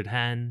bearded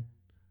hen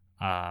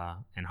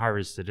and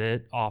harvested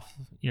it off,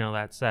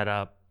 that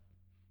setup.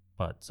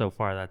 But so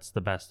far, that's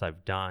the best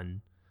I've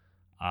done.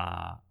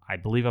 I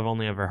believe I've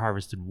only ever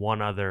harvested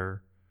one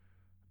other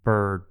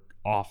bird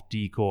off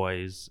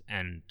decoys,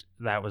 and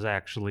that was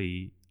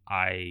actually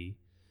I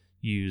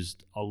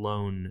used a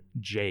lone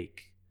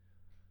Jake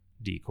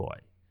decoy.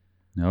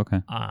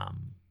 Okay.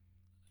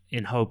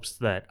 In hopes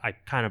that I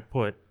kind of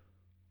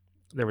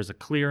there was a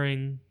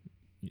clearing.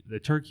 The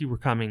turkey were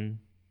coming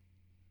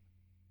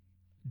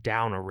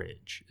down a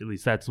ridge. At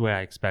least that's the way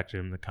I expected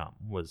them to come,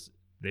 was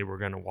they were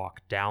going to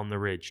walk down the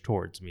ridge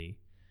towards me.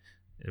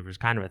 There was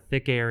kind of a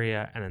thick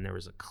area, and then there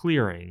was a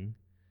clearing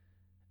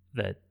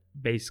that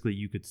basically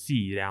you could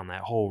see down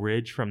that whole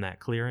ridge from that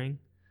clearing.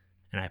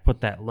 And I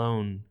put that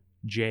lone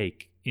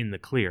Jake in the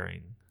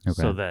clearing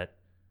so that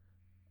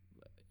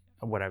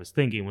what I was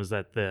thinking was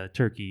that the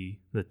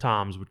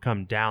toms would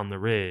come down the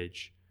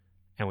ridge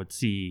and would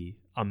see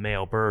a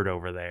male bird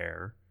over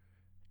there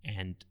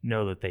and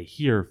know that they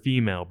hear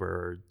female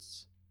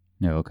birds.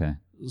 Yeah, okay.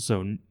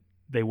 So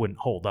they wouldn't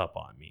hold up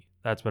on me.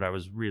 That's what I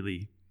was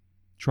really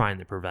trying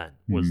to prevent,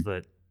 was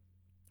that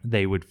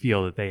they would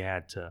feel that they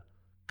had to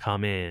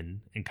come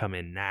in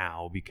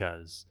now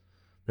because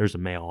there's a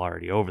male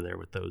already over there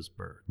with those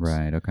birds.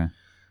 Right, okay.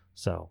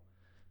 So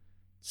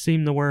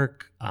seemed to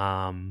work.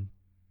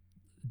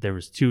 There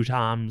was 2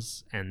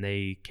 toms, and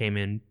they came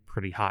in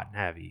pretty hot and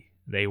heavy.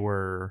 They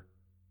were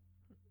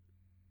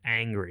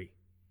angry.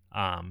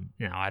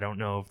 I don't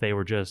know if they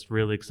were just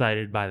really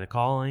excited by the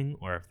calling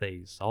or if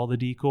they saw the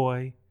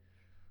decoy,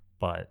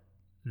 but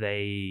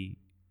they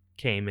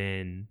came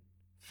in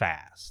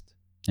fast.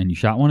 And you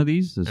shot one of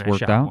these? This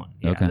worked out? One.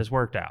 Yeah, okay. This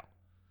worked out.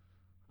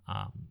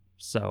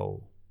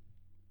 So,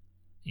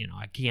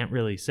 I can't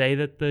really say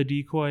that the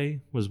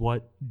decoy was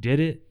what did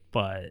it,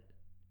 but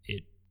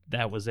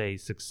that was a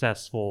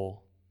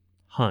successful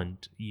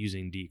hunt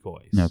using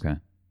decoys. Okay.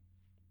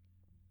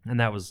 And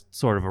that was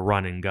sort of a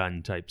run and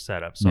gun type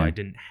setup, so I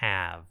didn't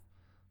have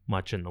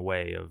much in the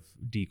way of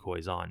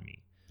decoys on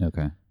me.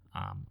 Okay.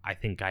 I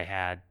think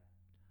I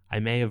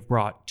may have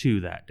brought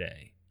 2 that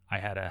day. I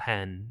had a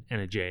hen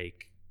and a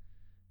Jake,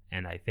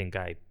 and I think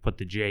I put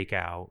the Jake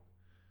out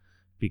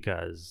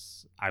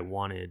because I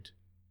wanted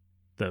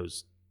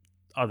those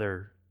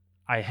other.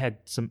 I had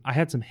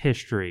some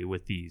history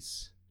with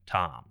these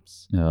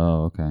toms.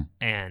 Oh, okay.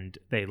 And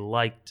they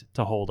liked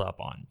to hold up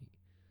on me.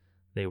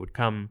 They would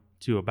come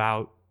to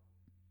about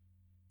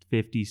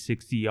 50,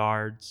 60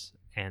 yards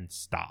and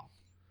stop.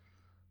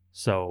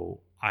 So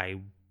I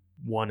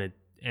wanted,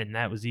 and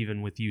that was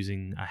even with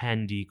using a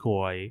hen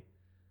decoy.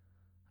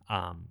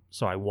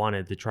 So I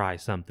wanted to try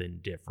something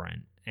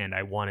different, and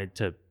I wanted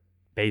to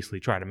basically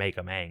try to make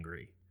them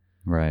angry.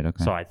 Right,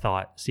 okay. So I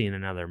thought seeing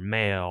another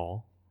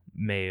male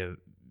may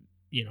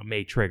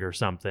trigger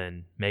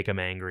something, make them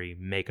angry,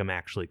 make them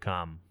actually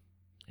come.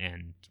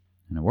 And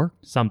it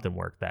worked. Something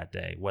worked that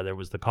day. Whether it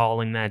was the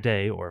calling that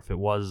day or if it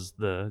was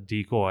the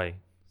decoy,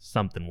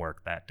 something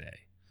worked that day.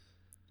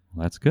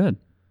 Well, that's good.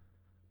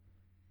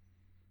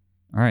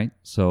 All right.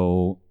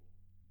 So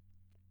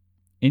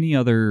any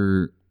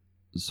other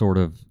sort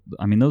of,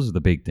 those are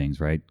the big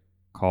things, right?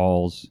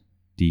 Calls,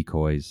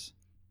 decoys,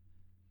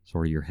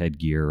 sort of your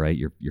headgear, right?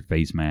 Your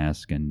face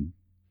mask and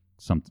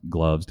some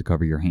gloves to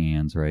cover your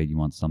hands, right? You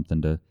want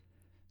something to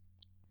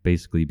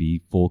basically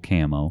be full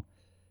camo.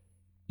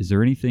 Is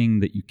there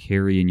anything that you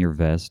carry in your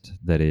vest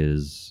that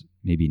is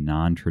maybe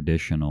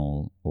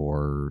non-traditional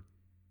or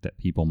that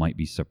people might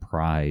be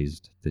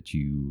surprised that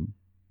you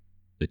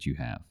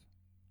have?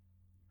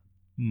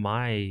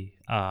 My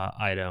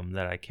item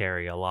that I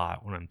carry a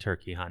lot when I'm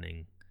turkey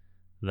hunting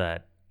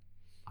that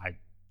I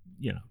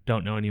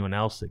don't know anyone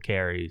else that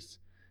carries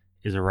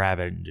is a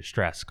rabbit in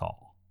distress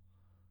call.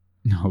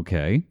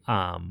 Okay.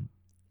 And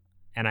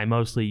I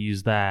mostly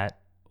use that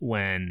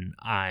when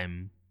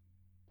I'm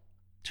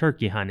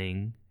turkey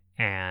hunting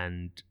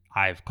and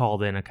I've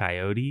called in a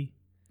coyote.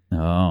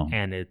 Oh.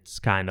 And it's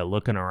kind of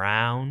looking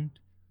around.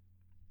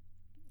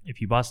 If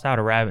you bust out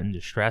a rabbit in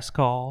distress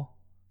call,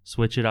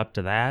 switch it up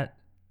to that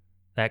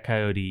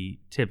coyote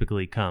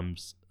typically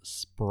comes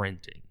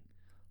sprinting.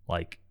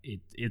 Like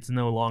it's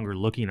no longer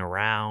looking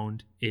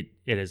around. It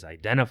has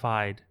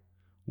identified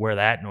where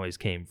that noise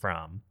came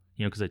from.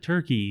 Because a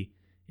turkey,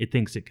 it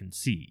thinks it can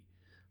see.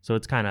 So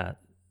it's kind of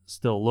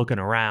still looking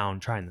around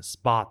trying to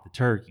spot the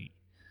turkey.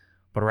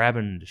 But a rabbit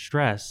in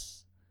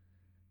distress,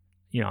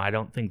 I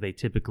don't think they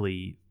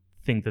typically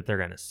think that they're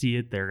going to see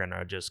it. They're going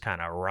to just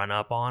kind of run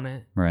up on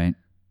it. Right.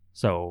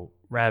 So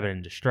rabbit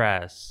in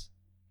distress,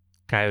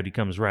 coyote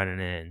comes running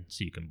in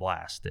so you can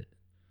blast it.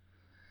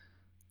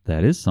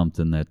 That is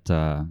something that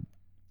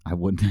I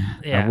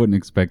wouldn't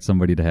expect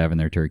somebody to have in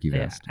their turkey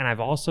vest. And I've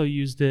also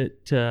used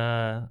it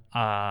to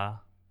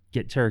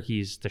get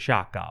turkeys to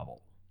shock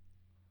gobble.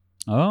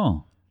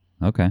 Oh,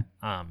 okay.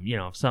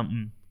 If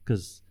something,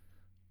 because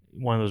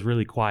one of those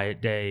really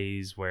quiet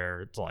days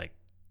where it's like,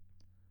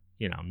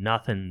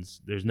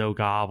 there's no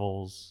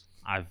gobbles.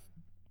 I've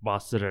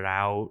busted it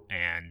out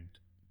and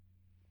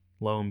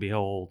lo and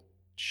behold,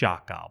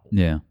 shock gobble.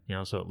 Yeah.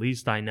 So at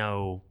least I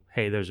know,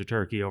 hey, there's a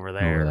turkey over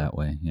there. Over that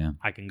way, yeah.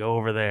 I can go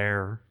over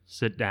there,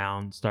 sit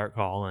down, start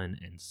calling,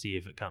 and see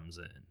if it comes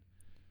in.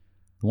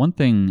 One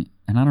thing,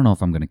 and I don't know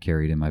if I'm going to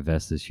carry it in my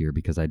vest this year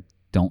because I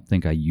don't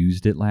think I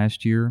used it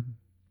last year,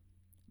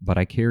 but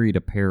I carried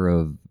a pair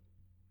of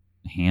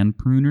hand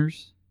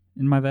pruners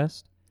in my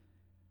vest.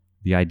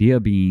 The idea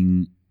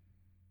being,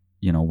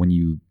 when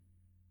you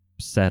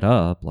set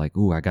up, like,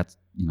 ooh, I got,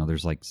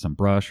 there's like some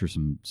brush or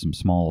some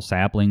small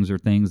saplings or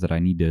things that I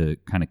need to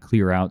kind of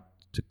clear out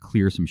to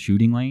clear some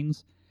shooting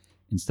lanes.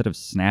 Instead of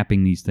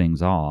snapping these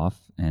things off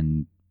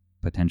and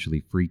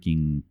potentially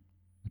freaking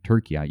a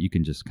turkey out, you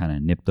can just kind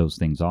of nip those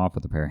things off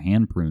with a pair of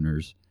hand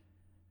pruners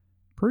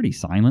pretty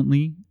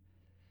silently.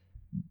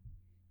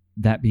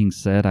 That being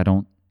said, I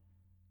don't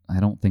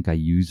think I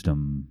used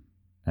them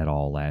at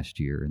all last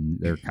year, and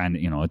they're kind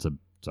of, it's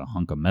a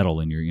hunk of metal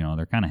in your,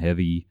 they're kind of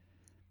heavy.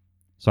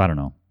 So I don't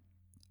know.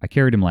 I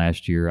carried them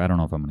last year. I don't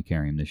know if I'm going to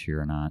carry them this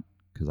year or not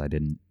because I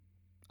didn't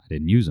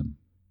use them.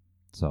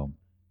 So,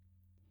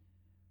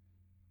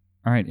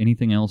 all right.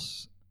 Anything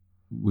else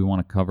we want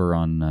to cover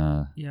on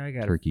I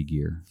got turkey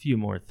gear? A few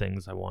more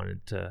things I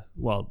wanted to.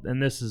 Well,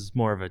 and this is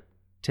more of a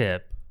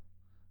tip,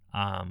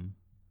 and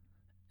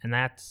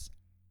that's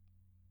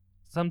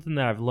something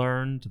that I've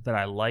learned that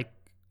I like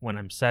when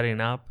I'm setting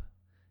up.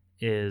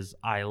 Is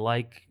I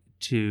like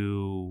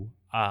to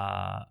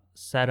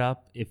set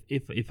up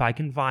if I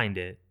can find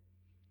it,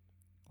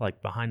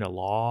 like behind a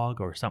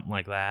log or something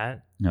like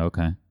that.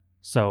 Okay.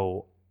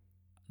 So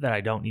that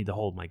I don't need to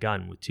hold my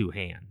gun with two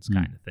hands,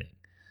 kind of thing.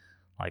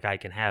 Like I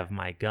can have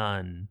my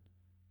gun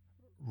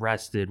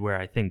rested where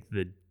I think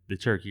the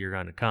turkey are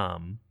going to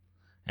come,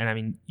 and I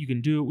mean you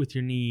can do it with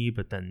your knee,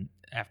 but then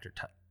after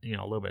a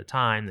little bit of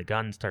time, the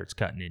gun starts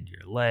cutting into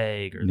your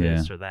leg or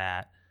this or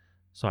that.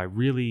 So I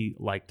really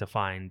like to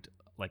find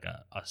like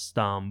a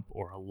stump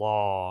or a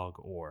log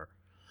or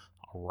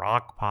a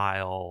rock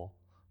pile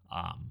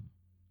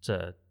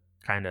to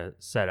kind of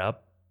set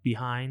up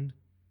behind,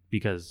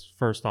 because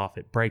first off,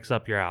 it breaks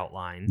up your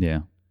outline.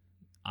 Yeah.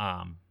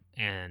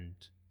 And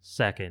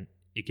second,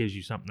 it gives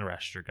you something to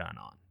rest your gun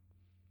on.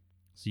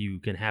 So you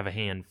can have a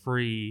hand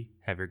free,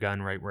 have your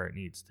gun right where it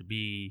needs to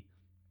be,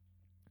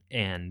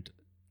 and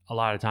a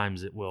lot of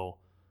times it will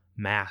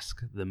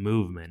mask the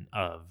movement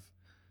of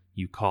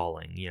you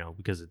calling,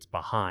 because it's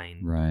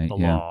behind the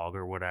log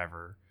or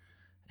whatever,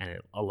 and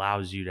it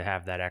allows you to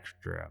have that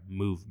extra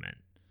movement.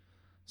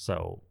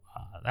 So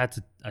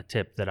that's a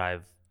tip that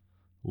I've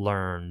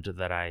learned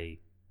that I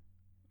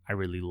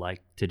really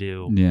like to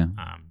do. Yeah.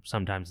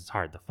 Sometimes it's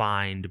hard to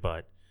find,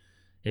 but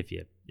if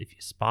you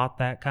spot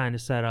that kind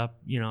of setup,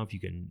 if you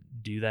can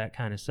do that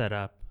kind of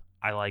setup,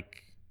 I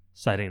like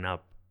setting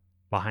up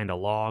behind a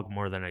log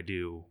more than I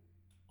do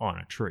on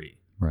a tree.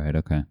 Right.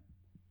 Okay.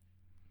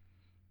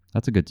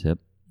 That's a good tip.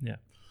 Yeah.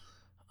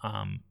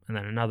 And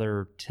then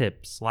another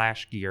tip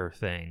 / gear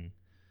thing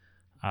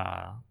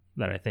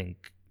that I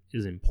think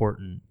is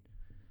important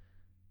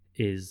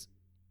is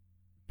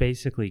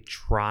basically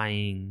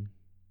trying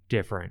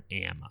different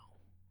ammo.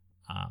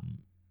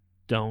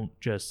 Don't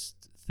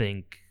just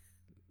think,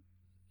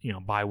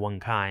 buy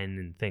one kind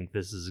and think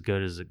this is as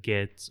good as it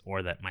gets,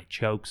 or that my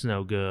choke's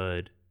no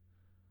good.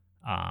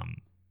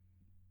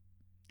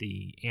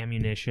 The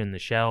ammunition, the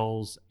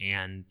shells,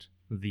 and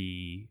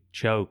the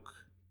choke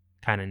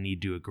kind of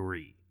need to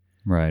agree.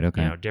 Right,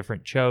 okay.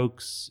 Different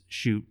chokes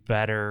shoot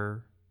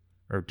better,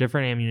 or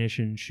different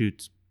ammunition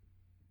shoots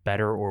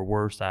better or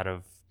worse out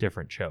of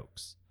different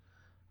chokes.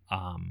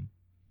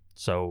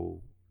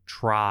 So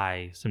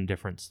try some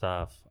different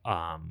stuff.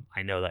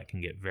 I know that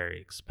can get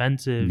very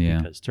expensive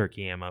because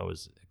turkey ammo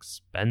is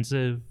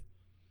expensive.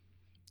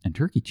 And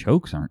turkey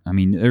chokes aren't,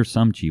 there's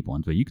some cheap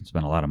ones, but you can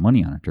spend a lot of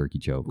money on a turkey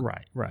choke.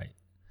 Right.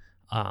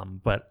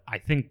 But I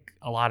think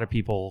a lot of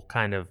people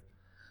kind of,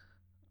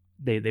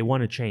 they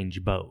want to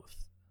change both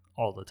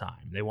all the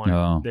time. They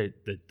want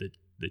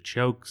the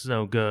choke's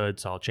no good,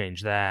 so I'll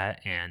change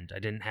that. And I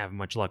didn't have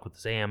much luck with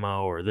this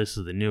ammo, or this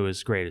is the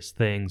newest, greatest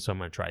thing, so I'm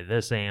going to try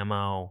this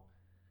ammo.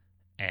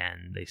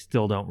 And they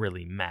still don't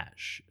really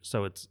mesh.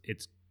 So it's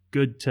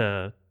good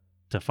to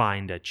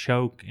find a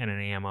choke and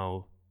an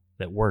ammo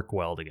that work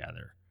well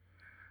together.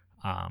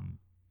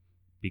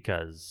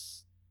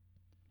 Because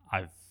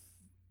I've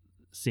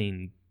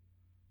seen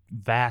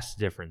vast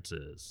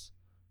differences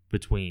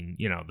between,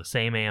 the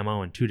same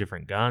ammo in two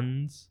different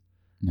guns.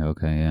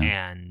 Okay, yeah.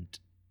 And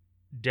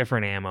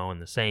different ammo in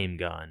the same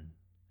gun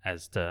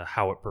as to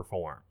how it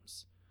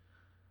performs.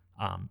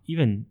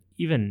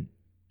 Even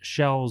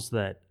shells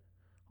that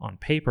on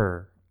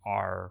paper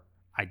are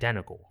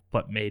identical,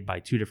 but made by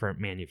two different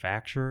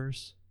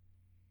manufacturers,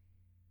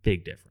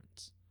 big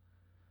difference.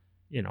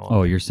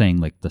 You're saying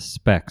like the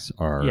specs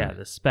are... Yeah,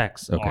 the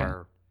specs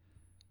are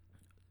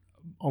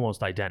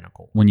almost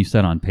identical. When you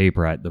said on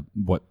paper,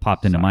 what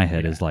popped into my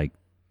head is like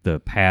the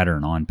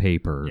pattern on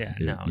paper.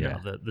 No.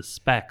 The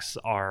specs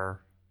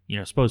are,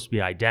 supposed to be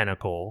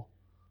identical,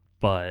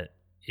 but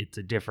it's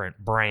a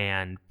different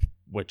brand,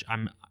 which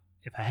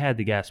if I had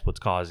to guess what's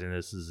causing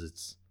this is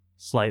it's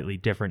slightly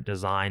different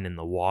design in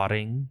the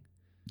wadding.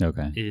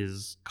 Okay.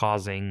 Is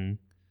causing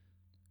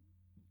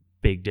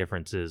big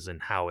differences in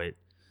how it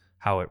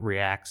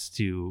reacts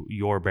to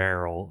your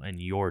barrel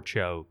and your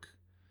choke.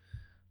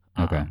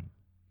 Okay.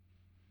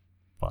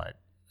 But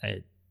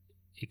it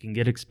can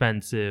get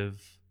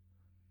expensive,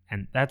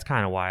 and that's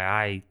kind of why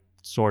I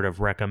sort of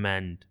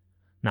recommend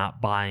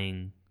not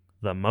buying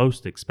the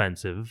most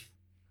expensive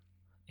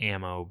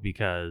ammo,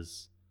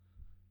 because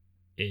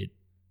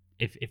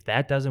if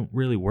that doesn't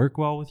really work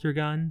well with your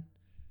gun,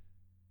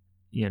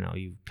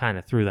 you kind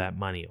of threw that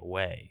money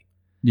away.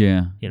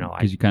 Yeah,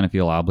 because you kind of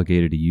feel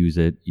obligated to use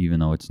it even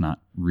though it's not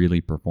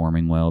really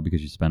performing well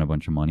because you spent a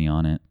bunch of money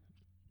on it.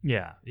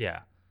 Yeah.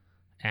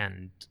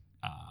 And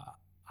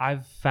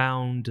I've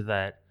found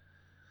that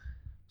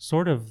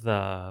sort of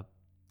the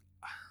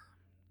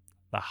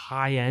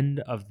high end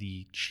of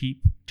the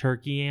cheap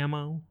turkey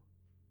ammo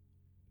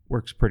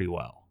works pretty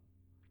well.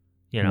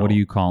 What are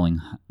you calling,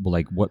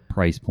 like, what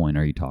price point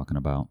are you talking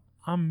about?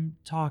 I'm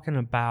talking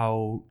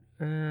about,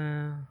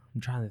 I'm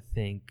trying to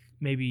think,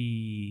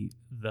 maybe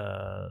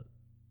the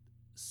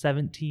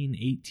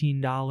 $17,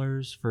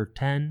 $18 for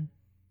 10.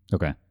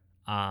 Okay.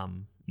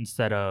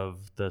 Instead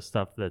of the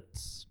stuff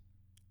that's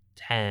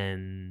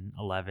 10,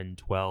 11,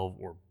 12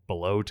 or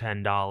below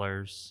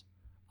 $10.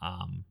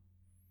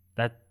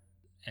 That,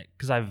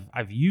 because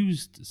I've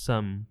used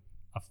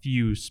a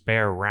few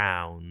spare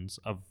rounds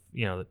of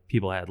that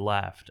people had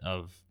left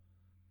of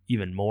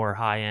even more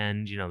high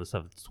end, the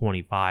stuff that's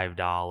 $25,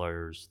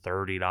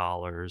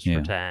 $30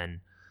 for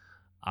 10,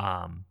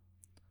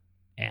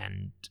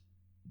 and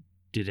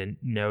didn't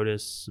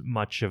notice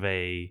much of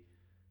a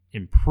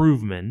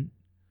improvement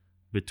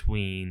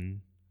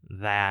between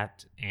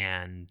that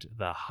and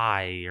the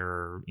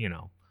higher,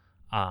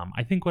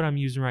 I think what I'm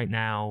using right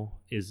now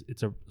is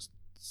it's a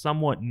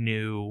somewhat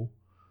new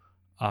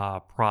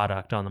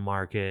product on the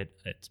market.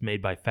 It's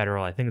made by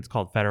Federal. I think it's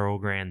called Federal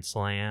Grand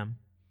Slam.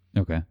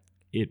 Okay.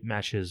 It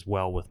meshes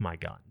well with my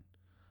gun.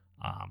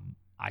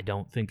 I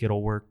don't think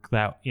it'll work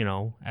that,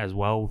 as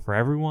well for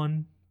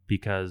everyone,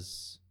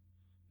 because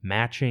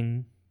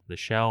matching the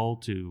shell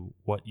to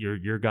what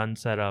your gun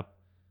setup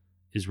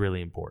is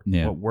really important.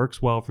 Yeah. What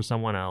works well for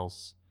someone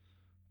else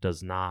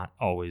does not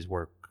always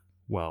work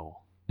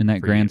well. And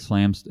that Grand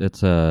Slam,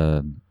 it's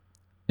a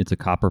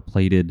copper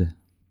plated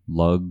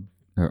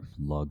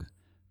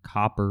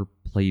copper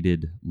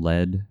plated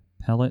lead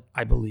pellet.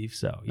 I believe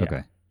so. Yeah.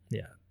 Okay.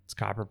 Yeah, it's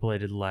copper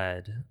plated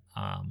lead.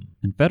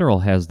 And Federal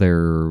has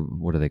their,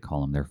 what do they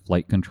call them? Their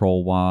flight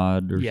control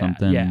wad or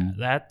something. Yeah,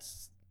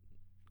 that's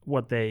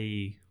what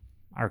they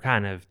are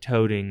kind of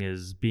toting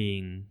as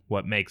being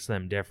what makes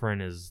them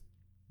different, is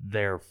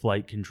their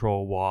flight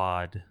control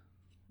wad.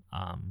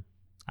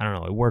 I don't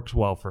know. It works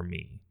well for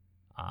me.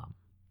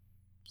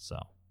 So.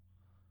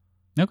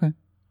 Okay.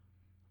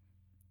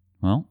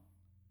 Well,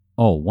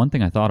 one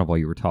thing I thought of while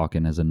you were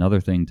talking as another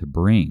thing to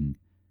bring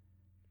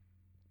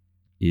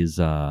is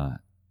a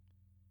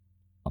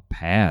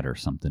pad or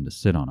something to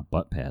sit on, a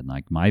butt pad.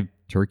 Like my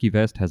turkey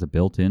vest has a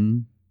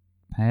built-in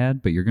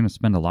pad, but you're going to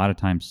spend a lot of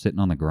time sitting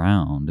on the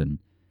ground and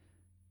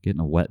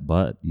getting a wet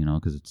butt,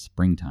 because it's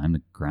springtime.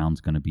 The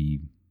ground's going to be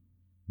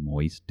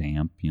moist,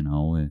 damp,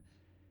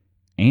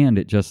 and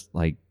it just,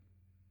 like,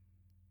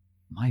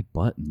 my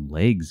butt and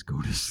legs go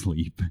to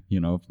sleep,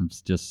 from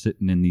just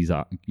sitting in these,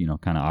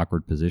 kind of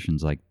awkward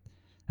positions. Like,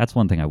 that's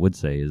one thing I would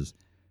say is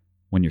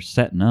when you're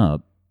setting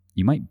up,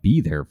 you might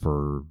be there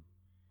for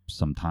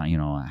some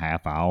time, a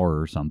half hour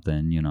or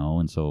something,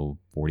 and so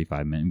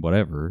 45 minutes,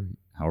 whatever,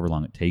 however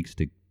long it takes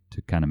to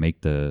kind of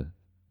make the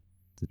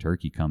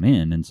turkey come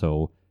in. And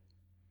so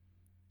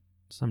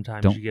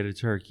sometimes you get a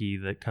turkey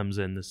that comes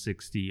in the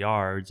 60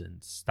 yards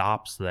and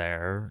stops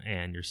there,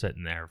 and you're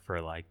sitting there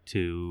for like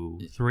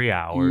 2-3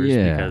 hours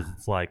because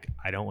it's like,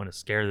 I don't want to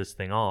scare this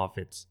thing off.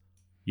 It's,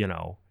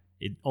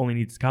 it only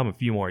needs to come a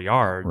few more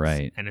yards,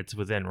 right? And it's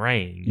within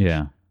range.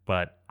 Yeah.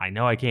 But I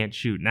know I can't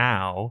shoot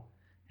now,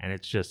 and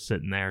it's just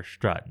sitting there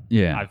strutting.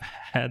 Yeah. I've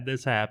had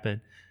this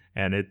happen,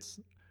 and it's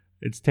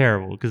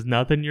terrible because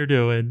nothing you're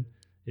doing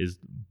is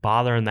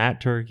bothering that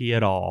turkey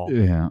at all.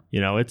 Yeah.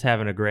 It's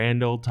having a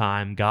grand old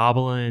time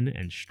gobbling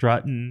and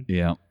strutting.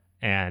 Yeah.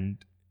 And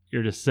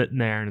you're just sitting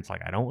there, and it's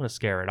like, I don't want to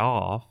scare it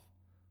off,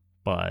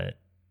 but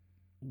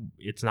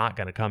it's not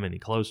going to come any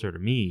closer to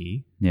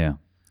me. Yeah.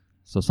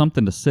 So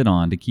something to sit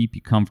on to keep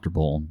you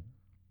comfortable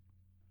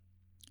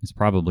is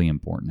probably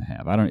important to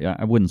have.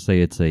 I wouldn't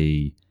say it's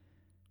a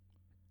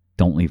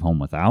don't leave home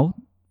without,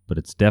 but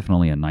it's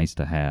definitely a nice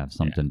to have,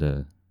 something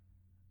to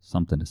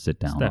sit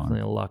down on. It's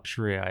definitely a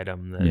luxury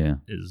item that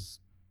is,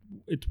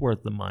 it's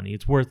worth the money.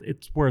 It's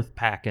worth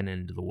packing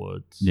into the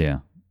woods. Yeah.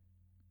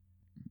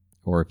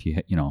 Or if you,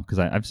 because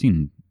I've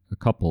seen a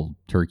couple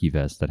turkey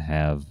vests that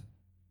have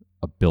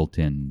a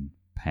built-in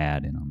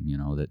pad in them,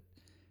 that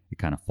it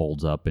kind of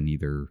folds up, and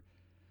either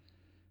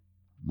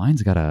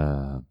mine's got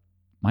a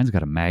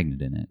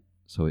magnet in it,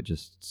 so it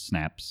just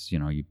snaps.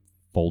 You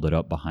fold it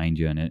up behind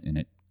you, and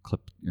it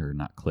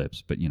not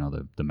clips, but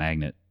the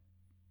magnet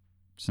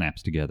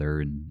snaps together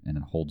and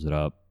it holds it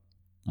up.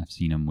 I've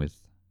seen them with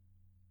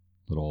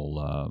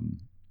little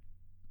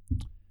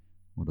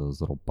what are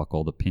those little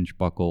the pinch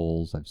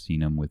buckles. I've seen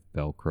them with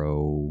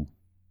Velcro,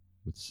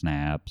 with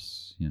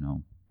snaps,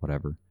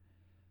 whatever.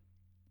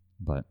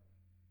 But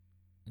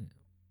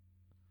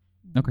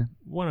okay.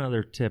 One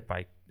other tip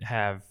I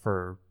have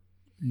for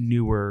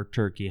newer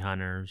turkey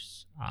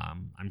hunters,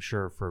 I'm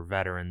sure for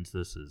veterans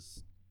this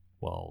is,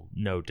 well,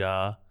 no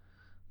duh,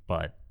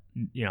 but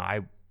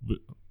I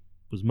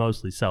was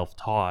mostly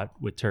self-taught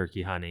with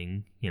turkey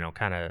hunting.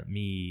 Kind of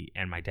me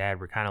and my dad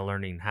were kind of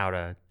learning how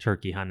to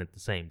turkey hunt at the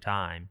same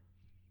time.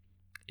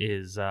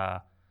 Is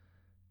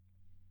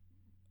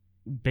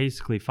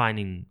basically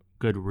finding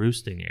good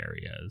roosting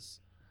areas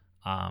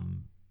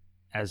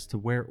as to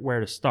where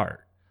to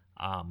start.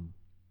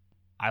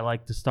 I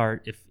like to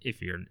start if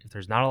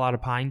there's not a lot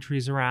of pine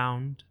trees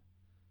around,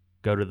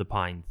 go to the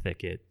pine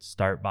thicket,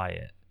 start by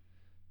it,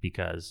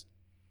 because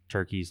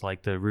turkeys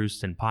like to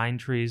roost in pine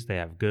trees. They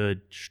have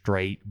good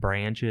straight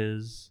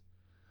branches.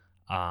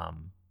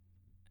 And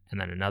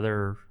then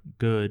another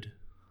good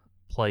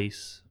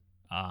place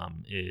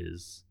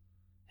is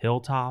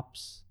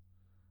hilltops.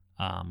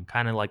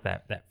 Kind of like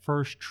that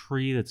first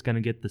tree that's going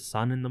to get the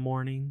sun in the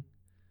morning.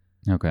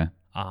 Okay.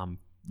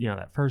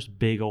 That first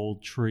big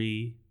old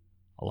tree,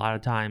 a lot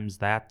of times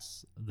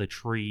that's the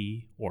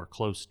tree or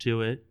close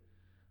to it.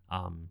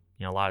 A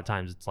lot of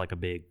times it's like a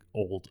big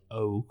old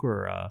oak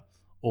or a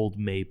old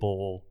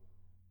maple.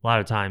 A lot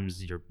of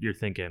times you're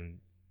thinking,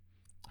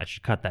 I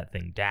should cut that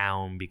thing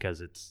down because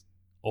it's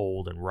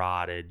old and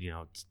rotted.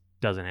 It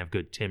doesn't have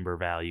good timber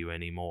value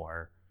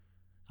anymore.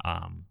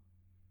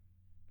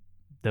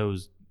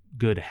 Those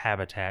good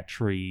habitat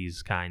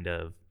trees, kind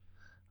of,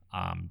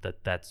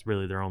 that's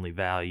really their only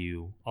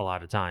value. A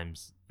lot of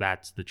times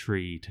that's the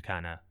tree to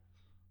kind of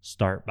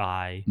start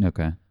by.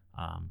 Okay.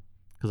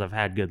 Because I've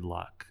had good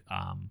luck.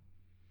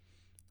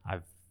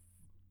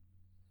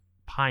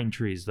 Pine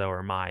trees though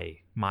are my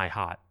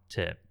hot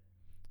tip.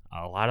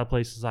 A lot of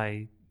places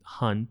I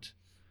hunt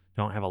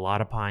don't have a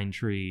lot of pine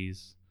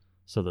trees,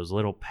 so those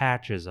little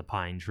patches of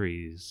pine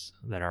trees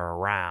that are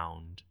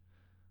around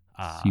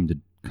seem to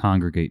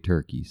congregate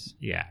turkeys.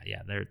 Yeah,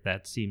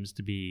 that seems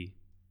to be,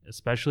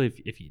 especially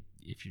if you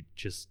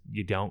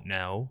don't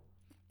know,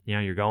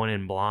 you're going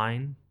in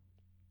blind.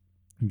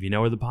 If you know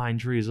where the pine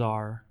trees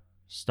are,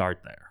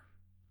 start there.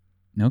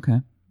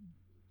 Okay.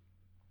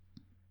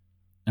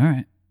 All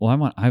right.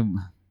 Well,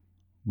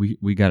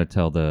 we got to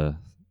tell the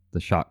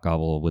shot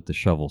gobble with the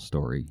shovel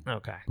story.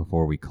 Okay.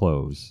 Before we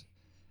close.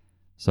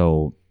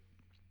 So,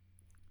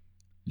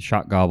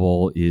 shot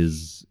gobble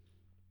is,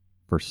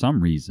 for some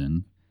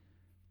reason,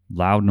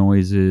 loud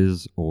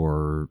noises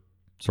or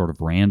sort of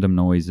random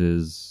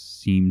noises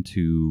seem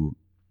to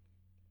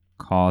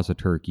cause a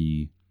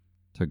turkey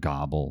to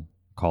gobble.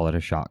 Call it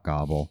a shot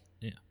gobble.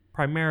 Yeah.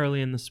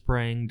 Primarily in the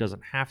spring.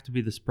 Doesn't have to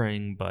be the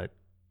spring, but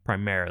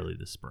primarily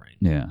the spring.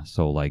 Yeah.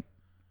 So like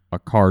a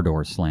car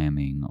door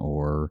slamming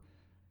or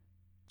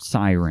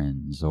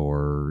sirens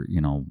or,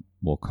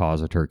 will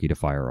cause a turkey to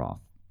fire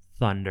off.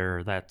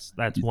 Thunder. That's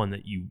one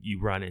that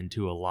you run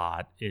into a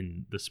lot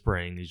in the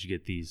spring, as you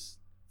get these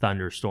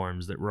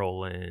thunderstorms that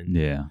roll in.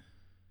 Yeah.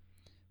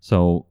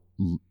 So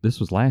this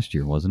was last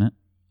year, wasn't it?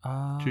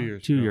 2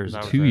 years. 2 years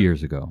ago. 2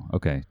 years ago.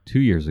 Okay. 2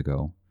 years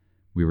ago,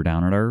 we were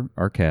down at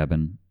our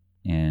cabin,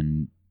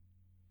 and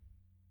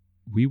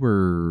we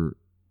were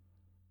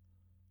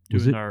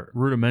doing our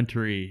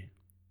rudimentary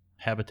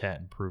habitat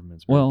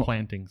improvements. We were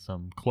planting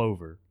some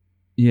clover.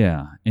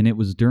 Yeah, and it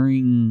was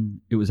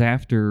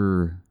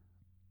after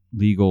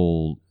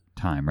legal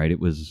time, right? It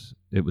was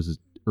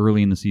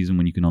early in the season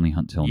when you can only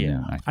hunt till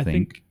noon, I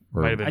think.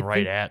 Might have been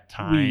right at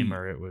time,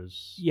 or it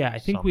was. Yeah, I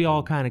think we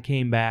all kind of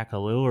came back a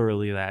little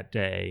early that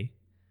day,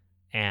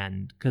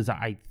 and because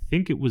I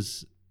think it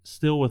was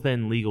still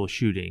within legal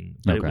shooting,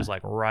 but it was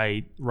like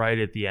right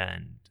at the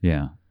end.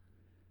 Yeah.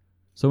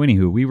 So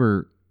anywho,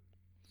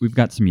 we've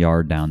got some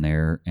yard down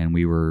there, and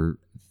we were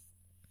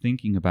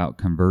thinking about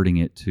converting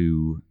it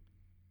to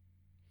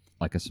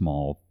like a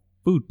small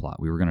food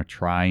plot. We were going to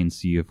try and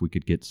see if we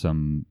could get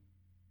some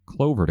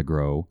clover to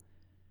grow.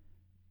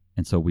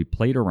 And so we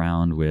played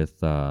around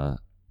with,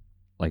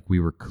 we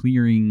were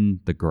clearing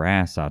the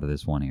grass out of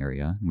this one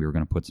area. We were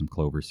going to put some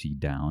clover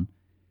seed down.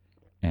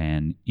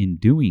 And in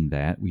doing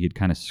that, we had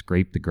kind of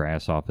scraped the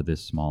grass off of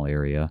this small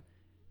area.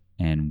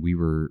 And we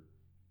were,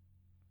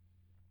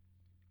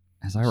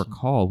 as I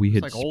recall, we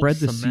had spread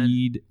the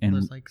seed. And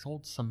there's like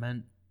old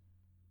cement,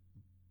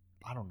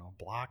 I don't know,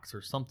 blocks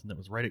or something that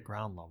was right at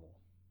ground level.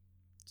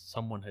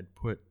 Someone had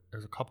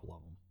there's a couple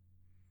of them.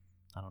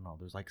 I don't know.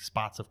 There's like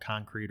spots of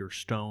concrete or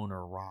stone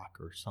or rock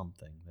or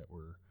something that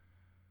we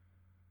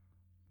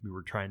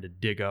were trying to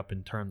dig up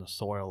and turn the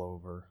soil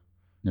over.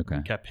 Okay.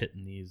 We kept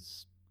hitting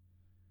these.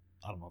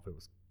 I don't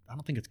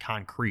think it's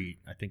concrete.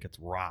 I think it's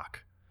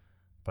rock,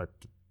 but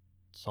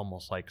it's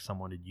almost like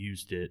someone had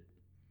used it.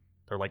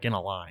 They're like in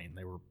a line.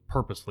 They were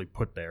purposely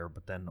put there,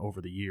 but then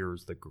over the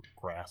years, the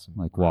grass and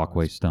like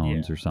walkway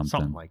stones or something.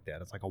 Something like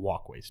that. It's like a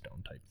walkway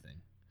stone type thing.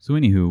 So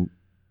anywho,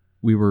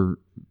 we were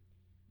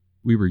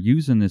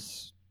using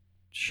this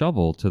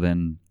shovel to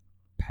then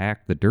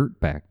pack the dirt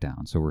back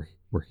down. So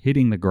we're we're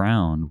hitting the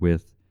ground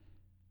with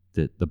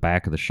the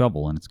back of the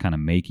shovel, and it's kind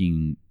of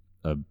making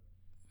a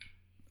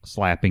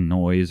slapping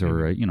noise,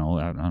 or I don't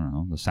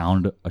know, the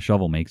sound a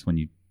shovel makes when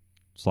you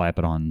slap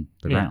it on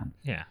the ground.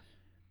 Yeah.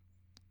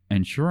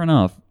 And sure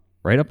enough,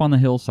 right up on the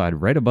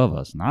hillside, right above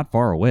us, not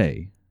far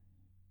away,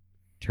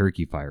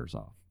 turkey fires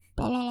off.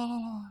 Blah, blah, blah,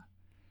 blah.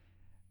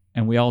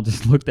 And we all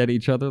just looked at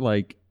each other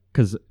like,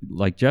 because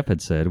like Jeff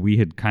had said, we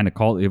had kind of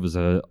called, it was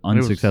a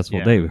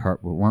unsuccessful day. We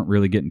weren't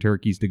really getting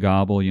turkeys to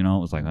gobble, It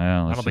was like,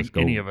 well, let's I don't think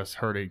go. any of us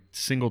heard a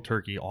single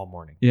turkey all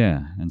morning.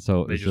 Yeah, and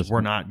so They just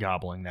were not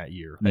gobbling that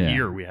year. That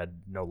year we had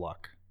no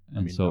luck.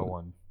 No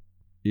one.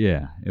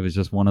 Yeah, it was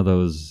just one of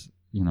those,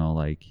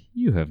 like,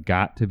 you have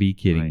got to be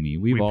kidding me.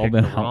 We've all picked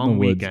been the out in wrong the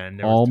woods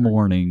weekend. all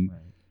morning, Right.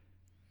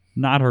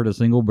 not heard a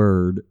single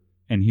bird,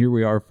 and here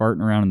we are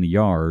farting around in the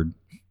yard.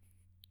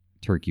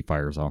 Turkey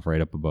fires off right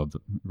up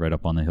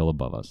on the hill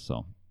above us.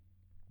 So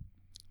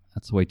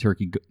that's the way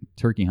turkey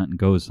hunting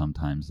goes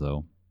sometimes,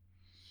 though.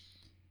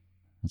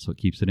 That's what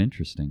keeps it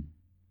interesting.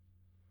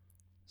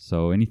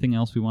 So anything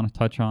else we want to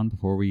touch on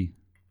before we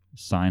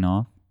sign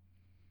off?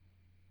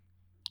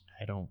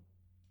 I don't.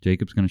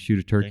 Jacob's going to shoot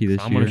a turkey this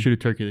year. I'm going to shoot a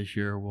turkey this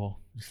year. We'll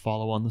just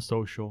follow on the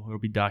social. It'll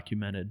be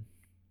documented.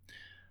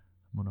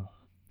 I'm going to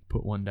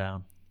put one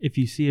down. If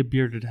you see a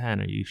bearded hen,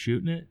 are you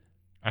shooting it?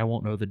 I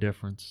won't know the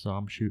difference, so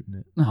I'm shooting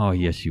it. Oh,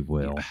 yes, you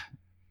will.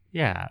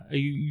 Yeah.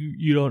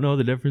 You don't know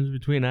the difference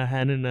between a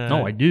hen and a...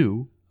 No, I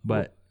do,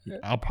 but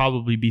I'll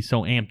probably be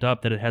so amped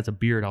up that it has a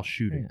beard, I'll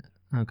shoot it.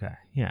 Okay.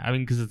 Yeah. I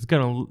mean, because it's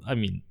going to... I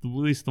mean, at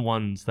least the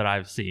ones that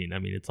I've seen,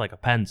 it's like a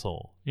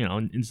pencil.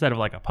 Instead of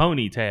like a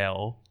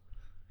ponytail,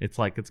 it's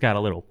like it's got a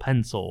little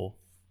pencil,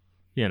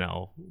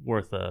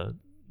 worth a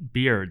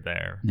beard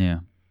there. Yeah.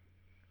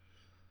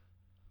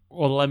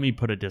 Well, let me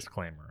put a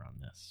disclaimer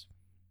on this.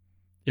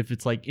 If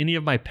it's like any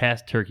of my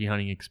past turkey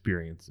hunting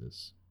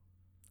experiences,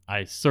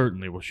 I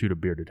certainly will shoot a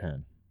bearded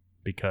hen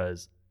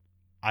because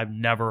I've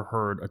never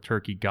heard a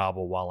turkey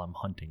gobble while I'm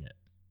hunting it.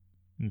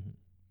 Mm-hmm.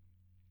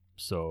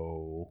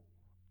 So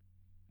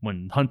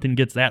when hunting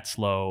gets that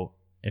slow,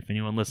 if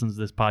anyone listens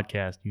to this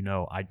podcast,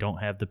 I don't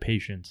have the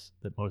patience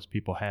that most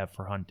people have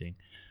for hunting.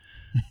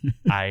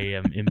 I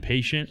am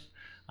impatient.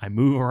 I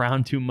move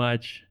around too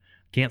much.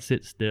 Can't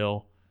sit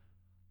still.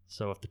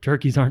 So if the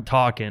turkeys aren't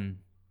talking,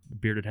 the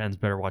bearded hens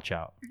better watch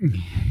out.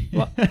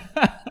 Well,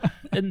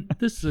 and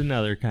this is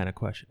another kind of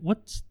question.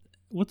 What's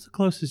the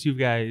closest you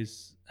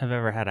guys have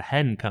ever had a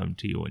hen come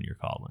to you when you're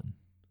calling?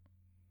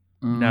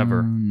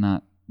 Never.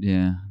 Not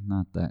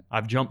that.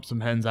 I've jumped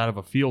some hens out of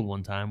a field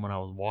one time when I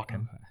was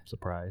walking. Okay.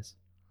 Surprise.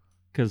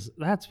 Because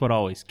that's what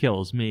always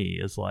kills me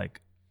is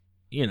like,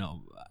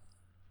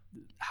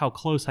 how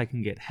close I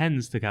can get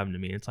hens to come to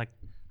me. It's like,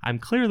 I'm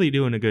clearly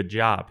doing a good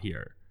job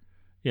here,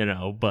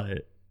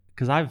 but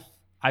because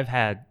I've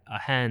had a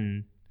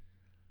hen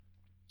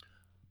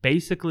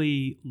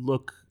basically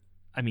look,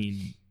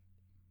 it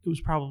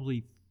was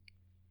probably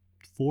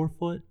 4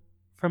 foot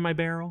from my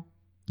barrel.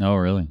 Oh,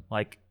 really?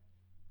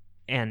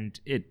 And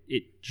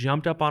it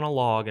jumped up on a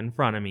log in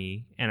front of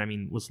me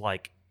and was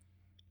like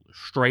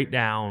straight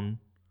down,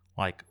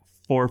 like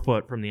 4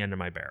 foot from the end of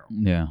my barrel.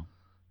 Yeah.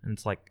 And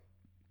it's like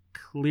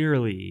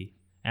clearly,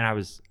 and I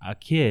was a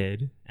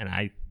kid, and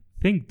I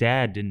think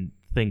Dad didn't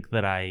think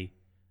that I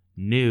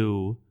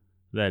knew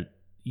that,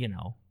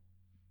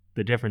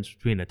 the difference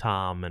between a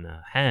tom and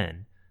a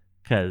hen,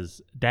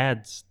 because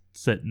Dad's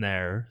sitting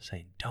there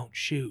saying, don't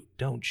shoot,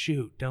 don't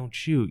shoot, don't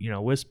shoot,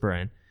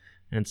 whispering.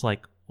 And it's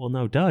like, well,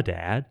 no, duh,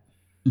 Dad.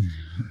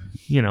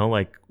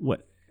 Like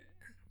what,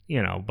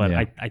 but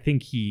yeah. I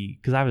think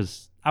because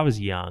I was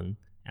young,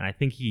 and I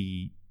think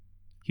he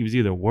was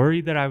either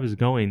worried that I was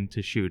going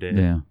to shoot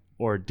it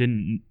or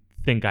didn't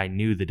think I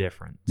knew the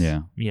difference.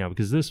 Yeah.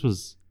 Because this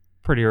was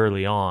pretty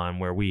early on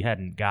where we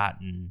hadn't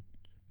gotten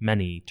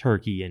many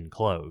turkey in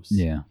close.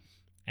 Yeah.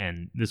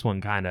 And this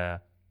one kind of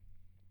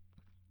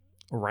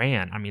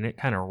ran. It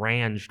kind of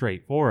ran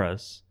straight for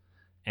us,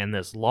 and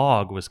this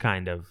log was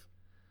kind of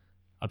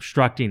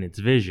obstructing its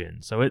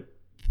vision. So it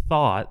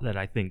thought that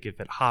I think if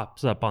it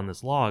hops up on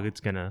this log, it's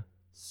going to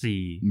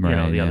see,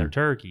 the other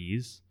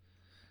turkeys.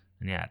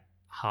 And it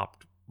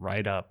hopped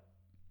right up,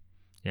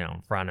 in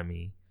front of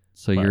me.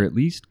 So you're at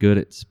least good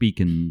at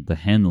speaking the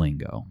hen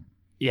lingo.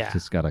 Yeah.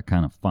 Just got to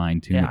kind of fine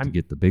tune it to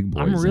get the big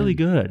boys. I'm really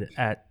good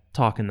at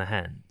talking the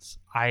hens.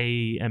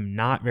 I am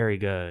not very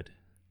good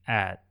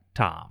at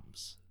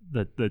toms.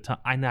 I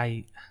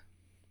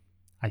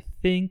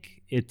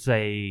think it's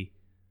I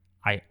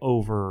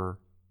over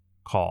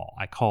call.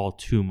 I call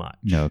too much.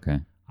 Yeah, okay.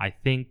 I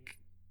think,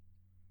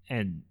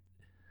 and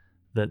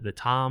the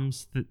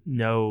toms that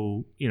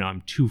know,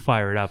 I'm too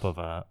fired up of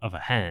a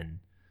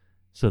hen,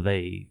 so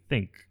they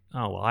think,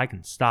 oh well, I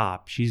can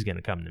stop. She's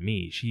gonna come to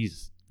me.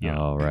 She's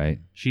right.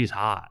 She's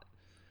hot,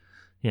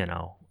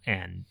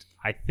 and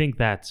I think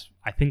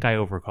I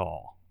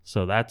overcall.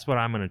 So that's what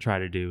I'm gonna try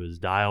to do is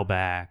dial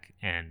back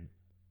and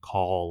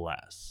call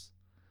less.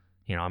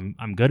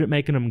 I'm good at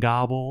making them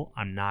gobble.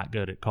 I'm not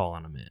good at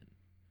calling them in.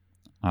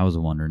 I was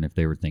wondering if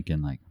they were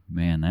thinking like,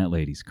 man, that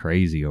lady's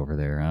crazy over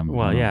there.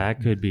 Well, yeah,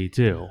 that could be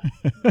too.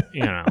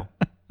 You know.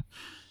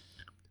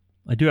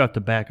 I do have to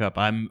back up.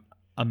 I'm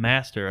a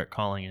master at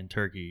calling in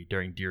turkey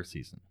during deer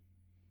season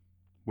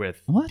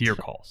with What? deer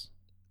calls,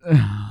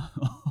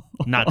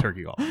 not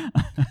turkey calls.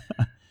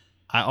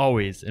 I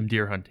always am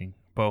deer hunting,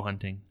 bow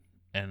hunting,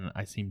 and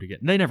I seem to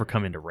get. They never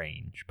come into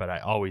range, but I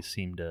always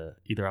seem to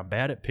either I'm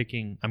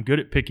good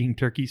at picking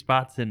turkey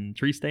spots in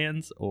tree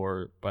stands,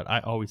 but I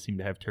always seem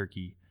to have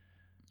turkey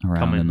around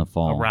coming in the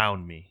fall.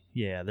 around me.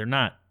 Yeah, they're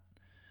not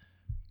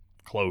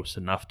close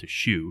enough to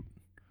shoot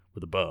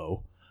with a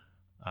bow.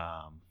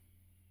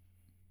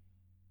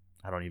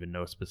 I don't even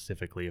know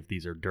specifically if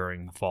these are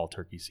during the fall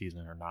turkey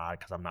season or not,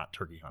 because I'm not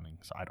turkey hunting,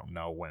 so I don't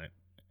know when it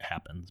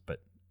happens.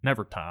 But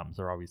never toms.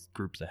 They're always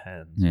groups of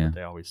hens. Yeah. But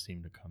they always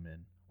seem to come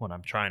in. When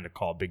I'm trying to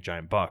call big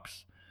giant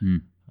bucks,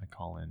 I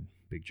call in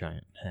big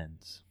giant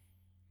hens.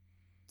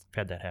 I've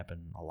had that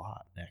happen a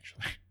lot,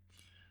 actually.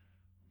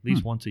 At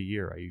least once a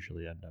year, I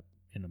usually end up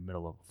in the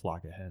middle of a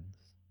flock of hens.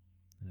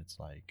 And it's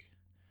like,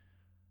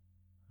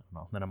 I don't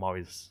know. Then I'm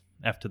always,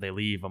 after they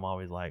leave, I'm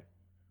always like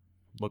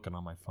looking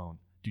on my phone.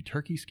 Do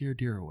turkeys scare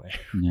deer away?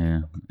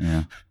 Yeah.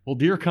 Will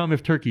deer come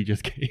if turkey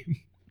just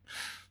came?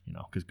 You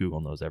know, because Google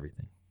knows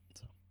everything.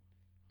 So.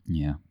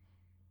 Yeah.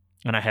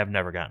 And I have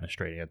never gotten a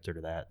straight answer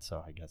to that.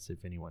 So I guess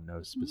if anyone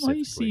knows specifically. Well,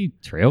 you see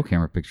trail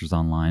camera pictures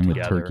online with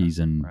Together, turkeys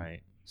and right.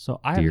 So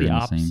I have deer the in the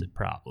opposite same-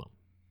 problem.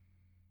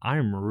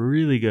 I'm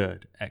really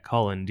good at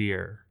calling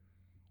deer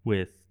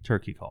with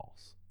turkey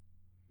calls.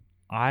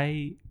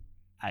 I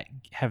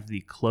have the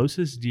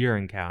closest deer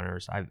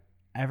encounters I've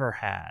ever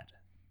had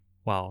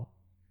while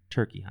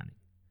turkey hunting.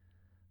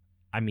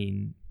 I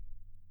mean,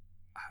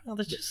 Well,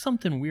 there's just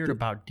something weird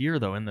about deer,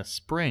 though. In the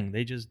spring,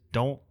 they just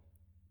don't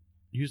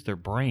use their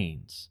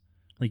brains.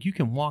 Like, you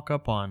can walk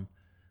up on...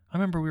 I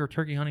remember we were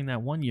turkey hunting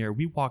that one year.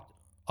 We walked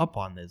up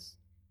on this.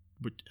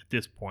 Which at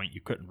this point,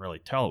 you couldn't really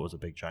tell it was a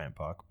big giant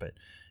buck, but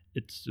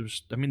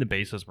the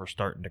bases were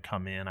starting to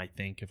come in, I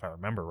think, if I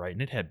remember right.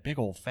 And it had big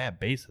old fat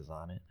bases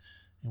on it.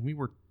 And we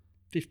were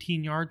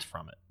 15 yards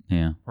from it,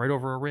 yeah. right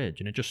over a ridge.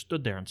 And it just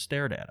stood there and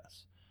stared at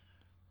us.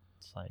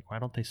 It's like, why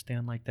don't they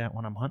stand like that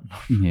when I'm hunting?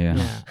 Yeah.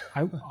 yeah,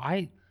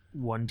 I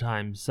one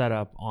time set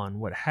up on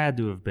what had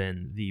to have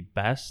been the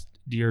best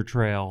deer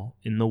trail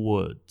in the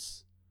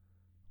woods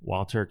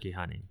while turkey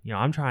hunting. You know,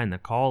 I'm trying to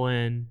call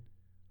in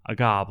a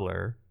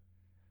gobbler,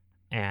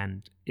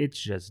 and it's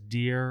just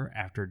deer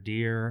after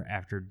deer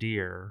after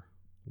deer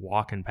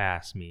walking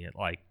past me at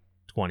like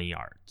 20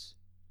 yards.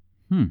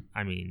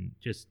 I mean,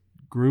 just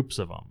groups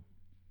of them,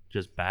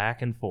 just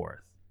back and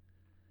forth.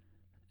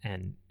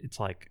 And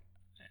it's like,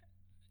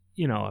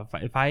 you know,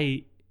 if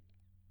I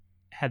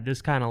had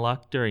this kind of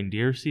luck during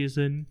deer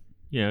season,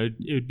 you know,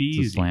 it would be It's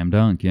easy. a slam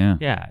dunk, yeah.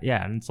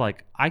 Yeah. And it's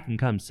like, I can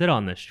come sit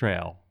on this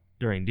trail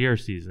during deer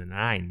season, and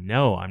I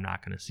know I'm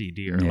not going to see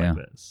deer Yeah.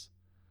 like this.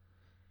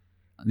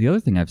 The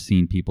other thing I've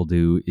seen people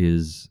do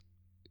is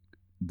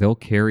they'll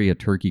carry a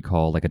turkey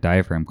call, like a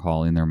diaphragm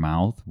call, in their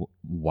mouth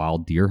while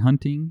deer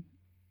hunting.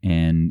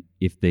 And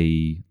if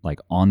they, like,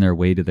 on their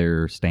way to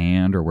their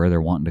stand or where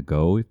they're wanting to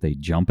go, if they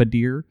jump a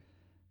deer,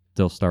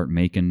 they'll start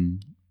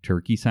making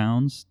turkey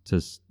sounds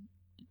to,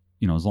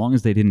 you know, as long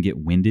as they didn't get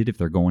winded, if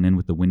they're going in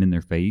with the wind in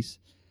their face,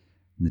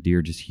 and the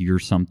deer just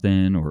hears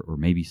something or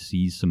maybe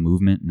sees some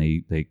movement and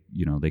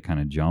they kind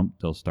of jump,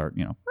 they'll start,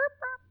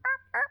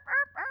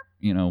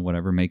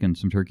 whatever, making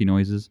some turkey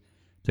noises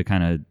to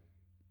kind of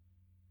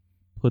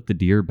put the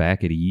deer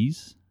back at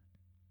ease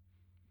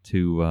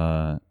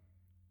to,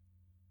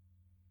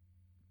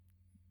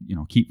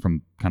 keep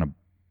from kind of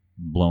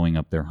blowing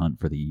up their hunt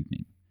for the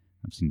evening.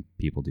 I've seen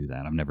people do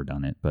that. I've never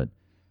done it, but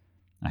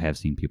I have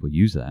seen people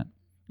use that.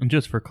 And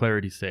just for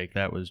clarity's sake,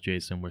 that was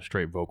Jason with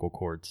straight vocal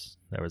cords.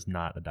 That was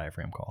not a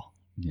diaphragm call.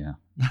 Yeah.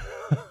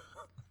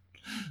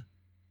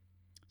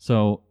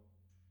 So,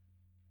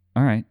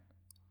 all right.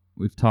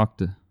 We've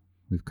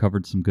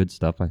covered some good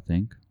stuff, I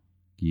think.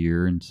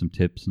 Gear and some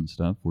tips and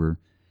stuff. We're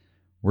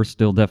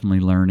still definitely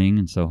learning,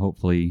 and so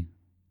hopefully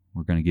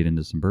we're going to get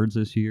into some birds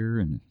this year,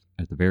 and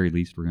at the very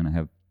least we're going to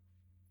have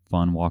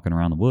fun walking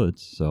around the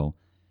woods. So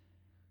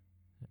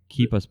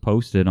keep us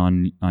posted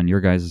on your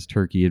guys'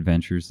 turkey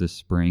adventures this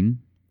spring.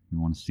 We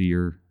want to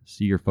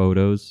see your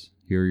photos,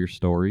 hear your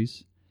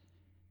stories.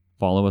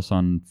 Follow us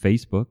on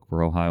Facebook,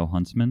 we're Ohio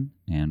Huntsman,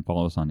 and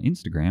follow us on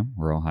Instagram,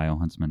 we're Ohio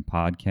Huntsman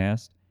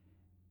Podcast,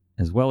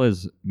 as well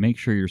as make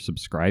sure you're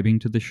subscribing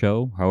to the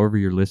show, however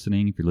you're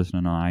listening. If you're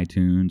listening on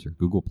iTunes or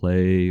Google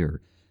Play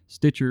or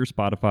Stitcher,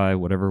 Spotify,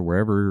 whatever,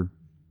 wherever.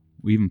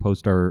 We even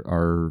post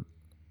our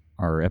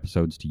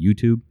episodes to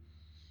YouTube.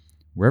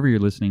 Wherever you're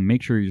listening,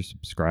 make sure you're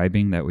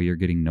subscribing. That way you're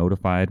getting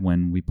notified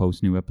when we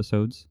post new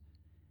episodes.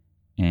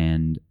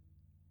 And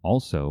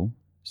also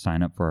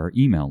sign up for our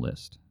email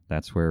list.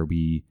 That's where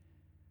we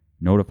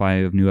notify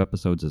of new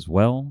episodes as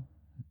well.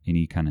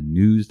 Any kind of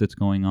news that's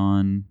going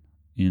on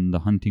in the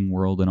hunting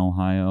world in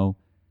Ohio.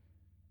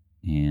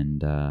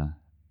 And kind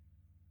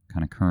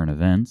of current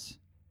events.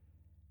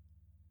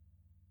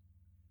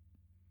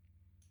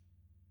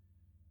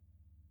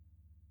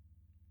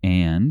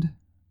 And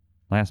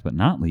last but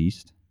not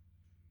least,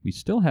 we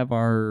still have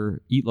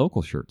our Eat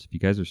Local shirts. If you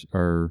guys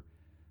are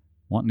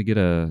wanting to get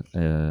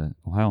a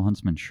Ohio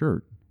Huntsman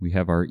shirt, we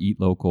have our Eat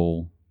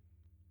Local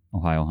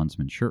Ohio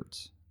Huntsman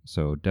shirts.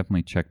 So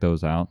definitely check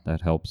those out.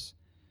 That helps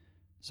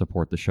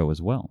support the show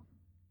as well.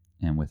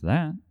 And with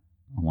that,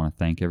 I want to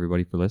thank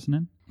everybody for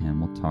listening,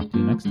 and we'll talk to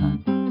you next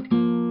time.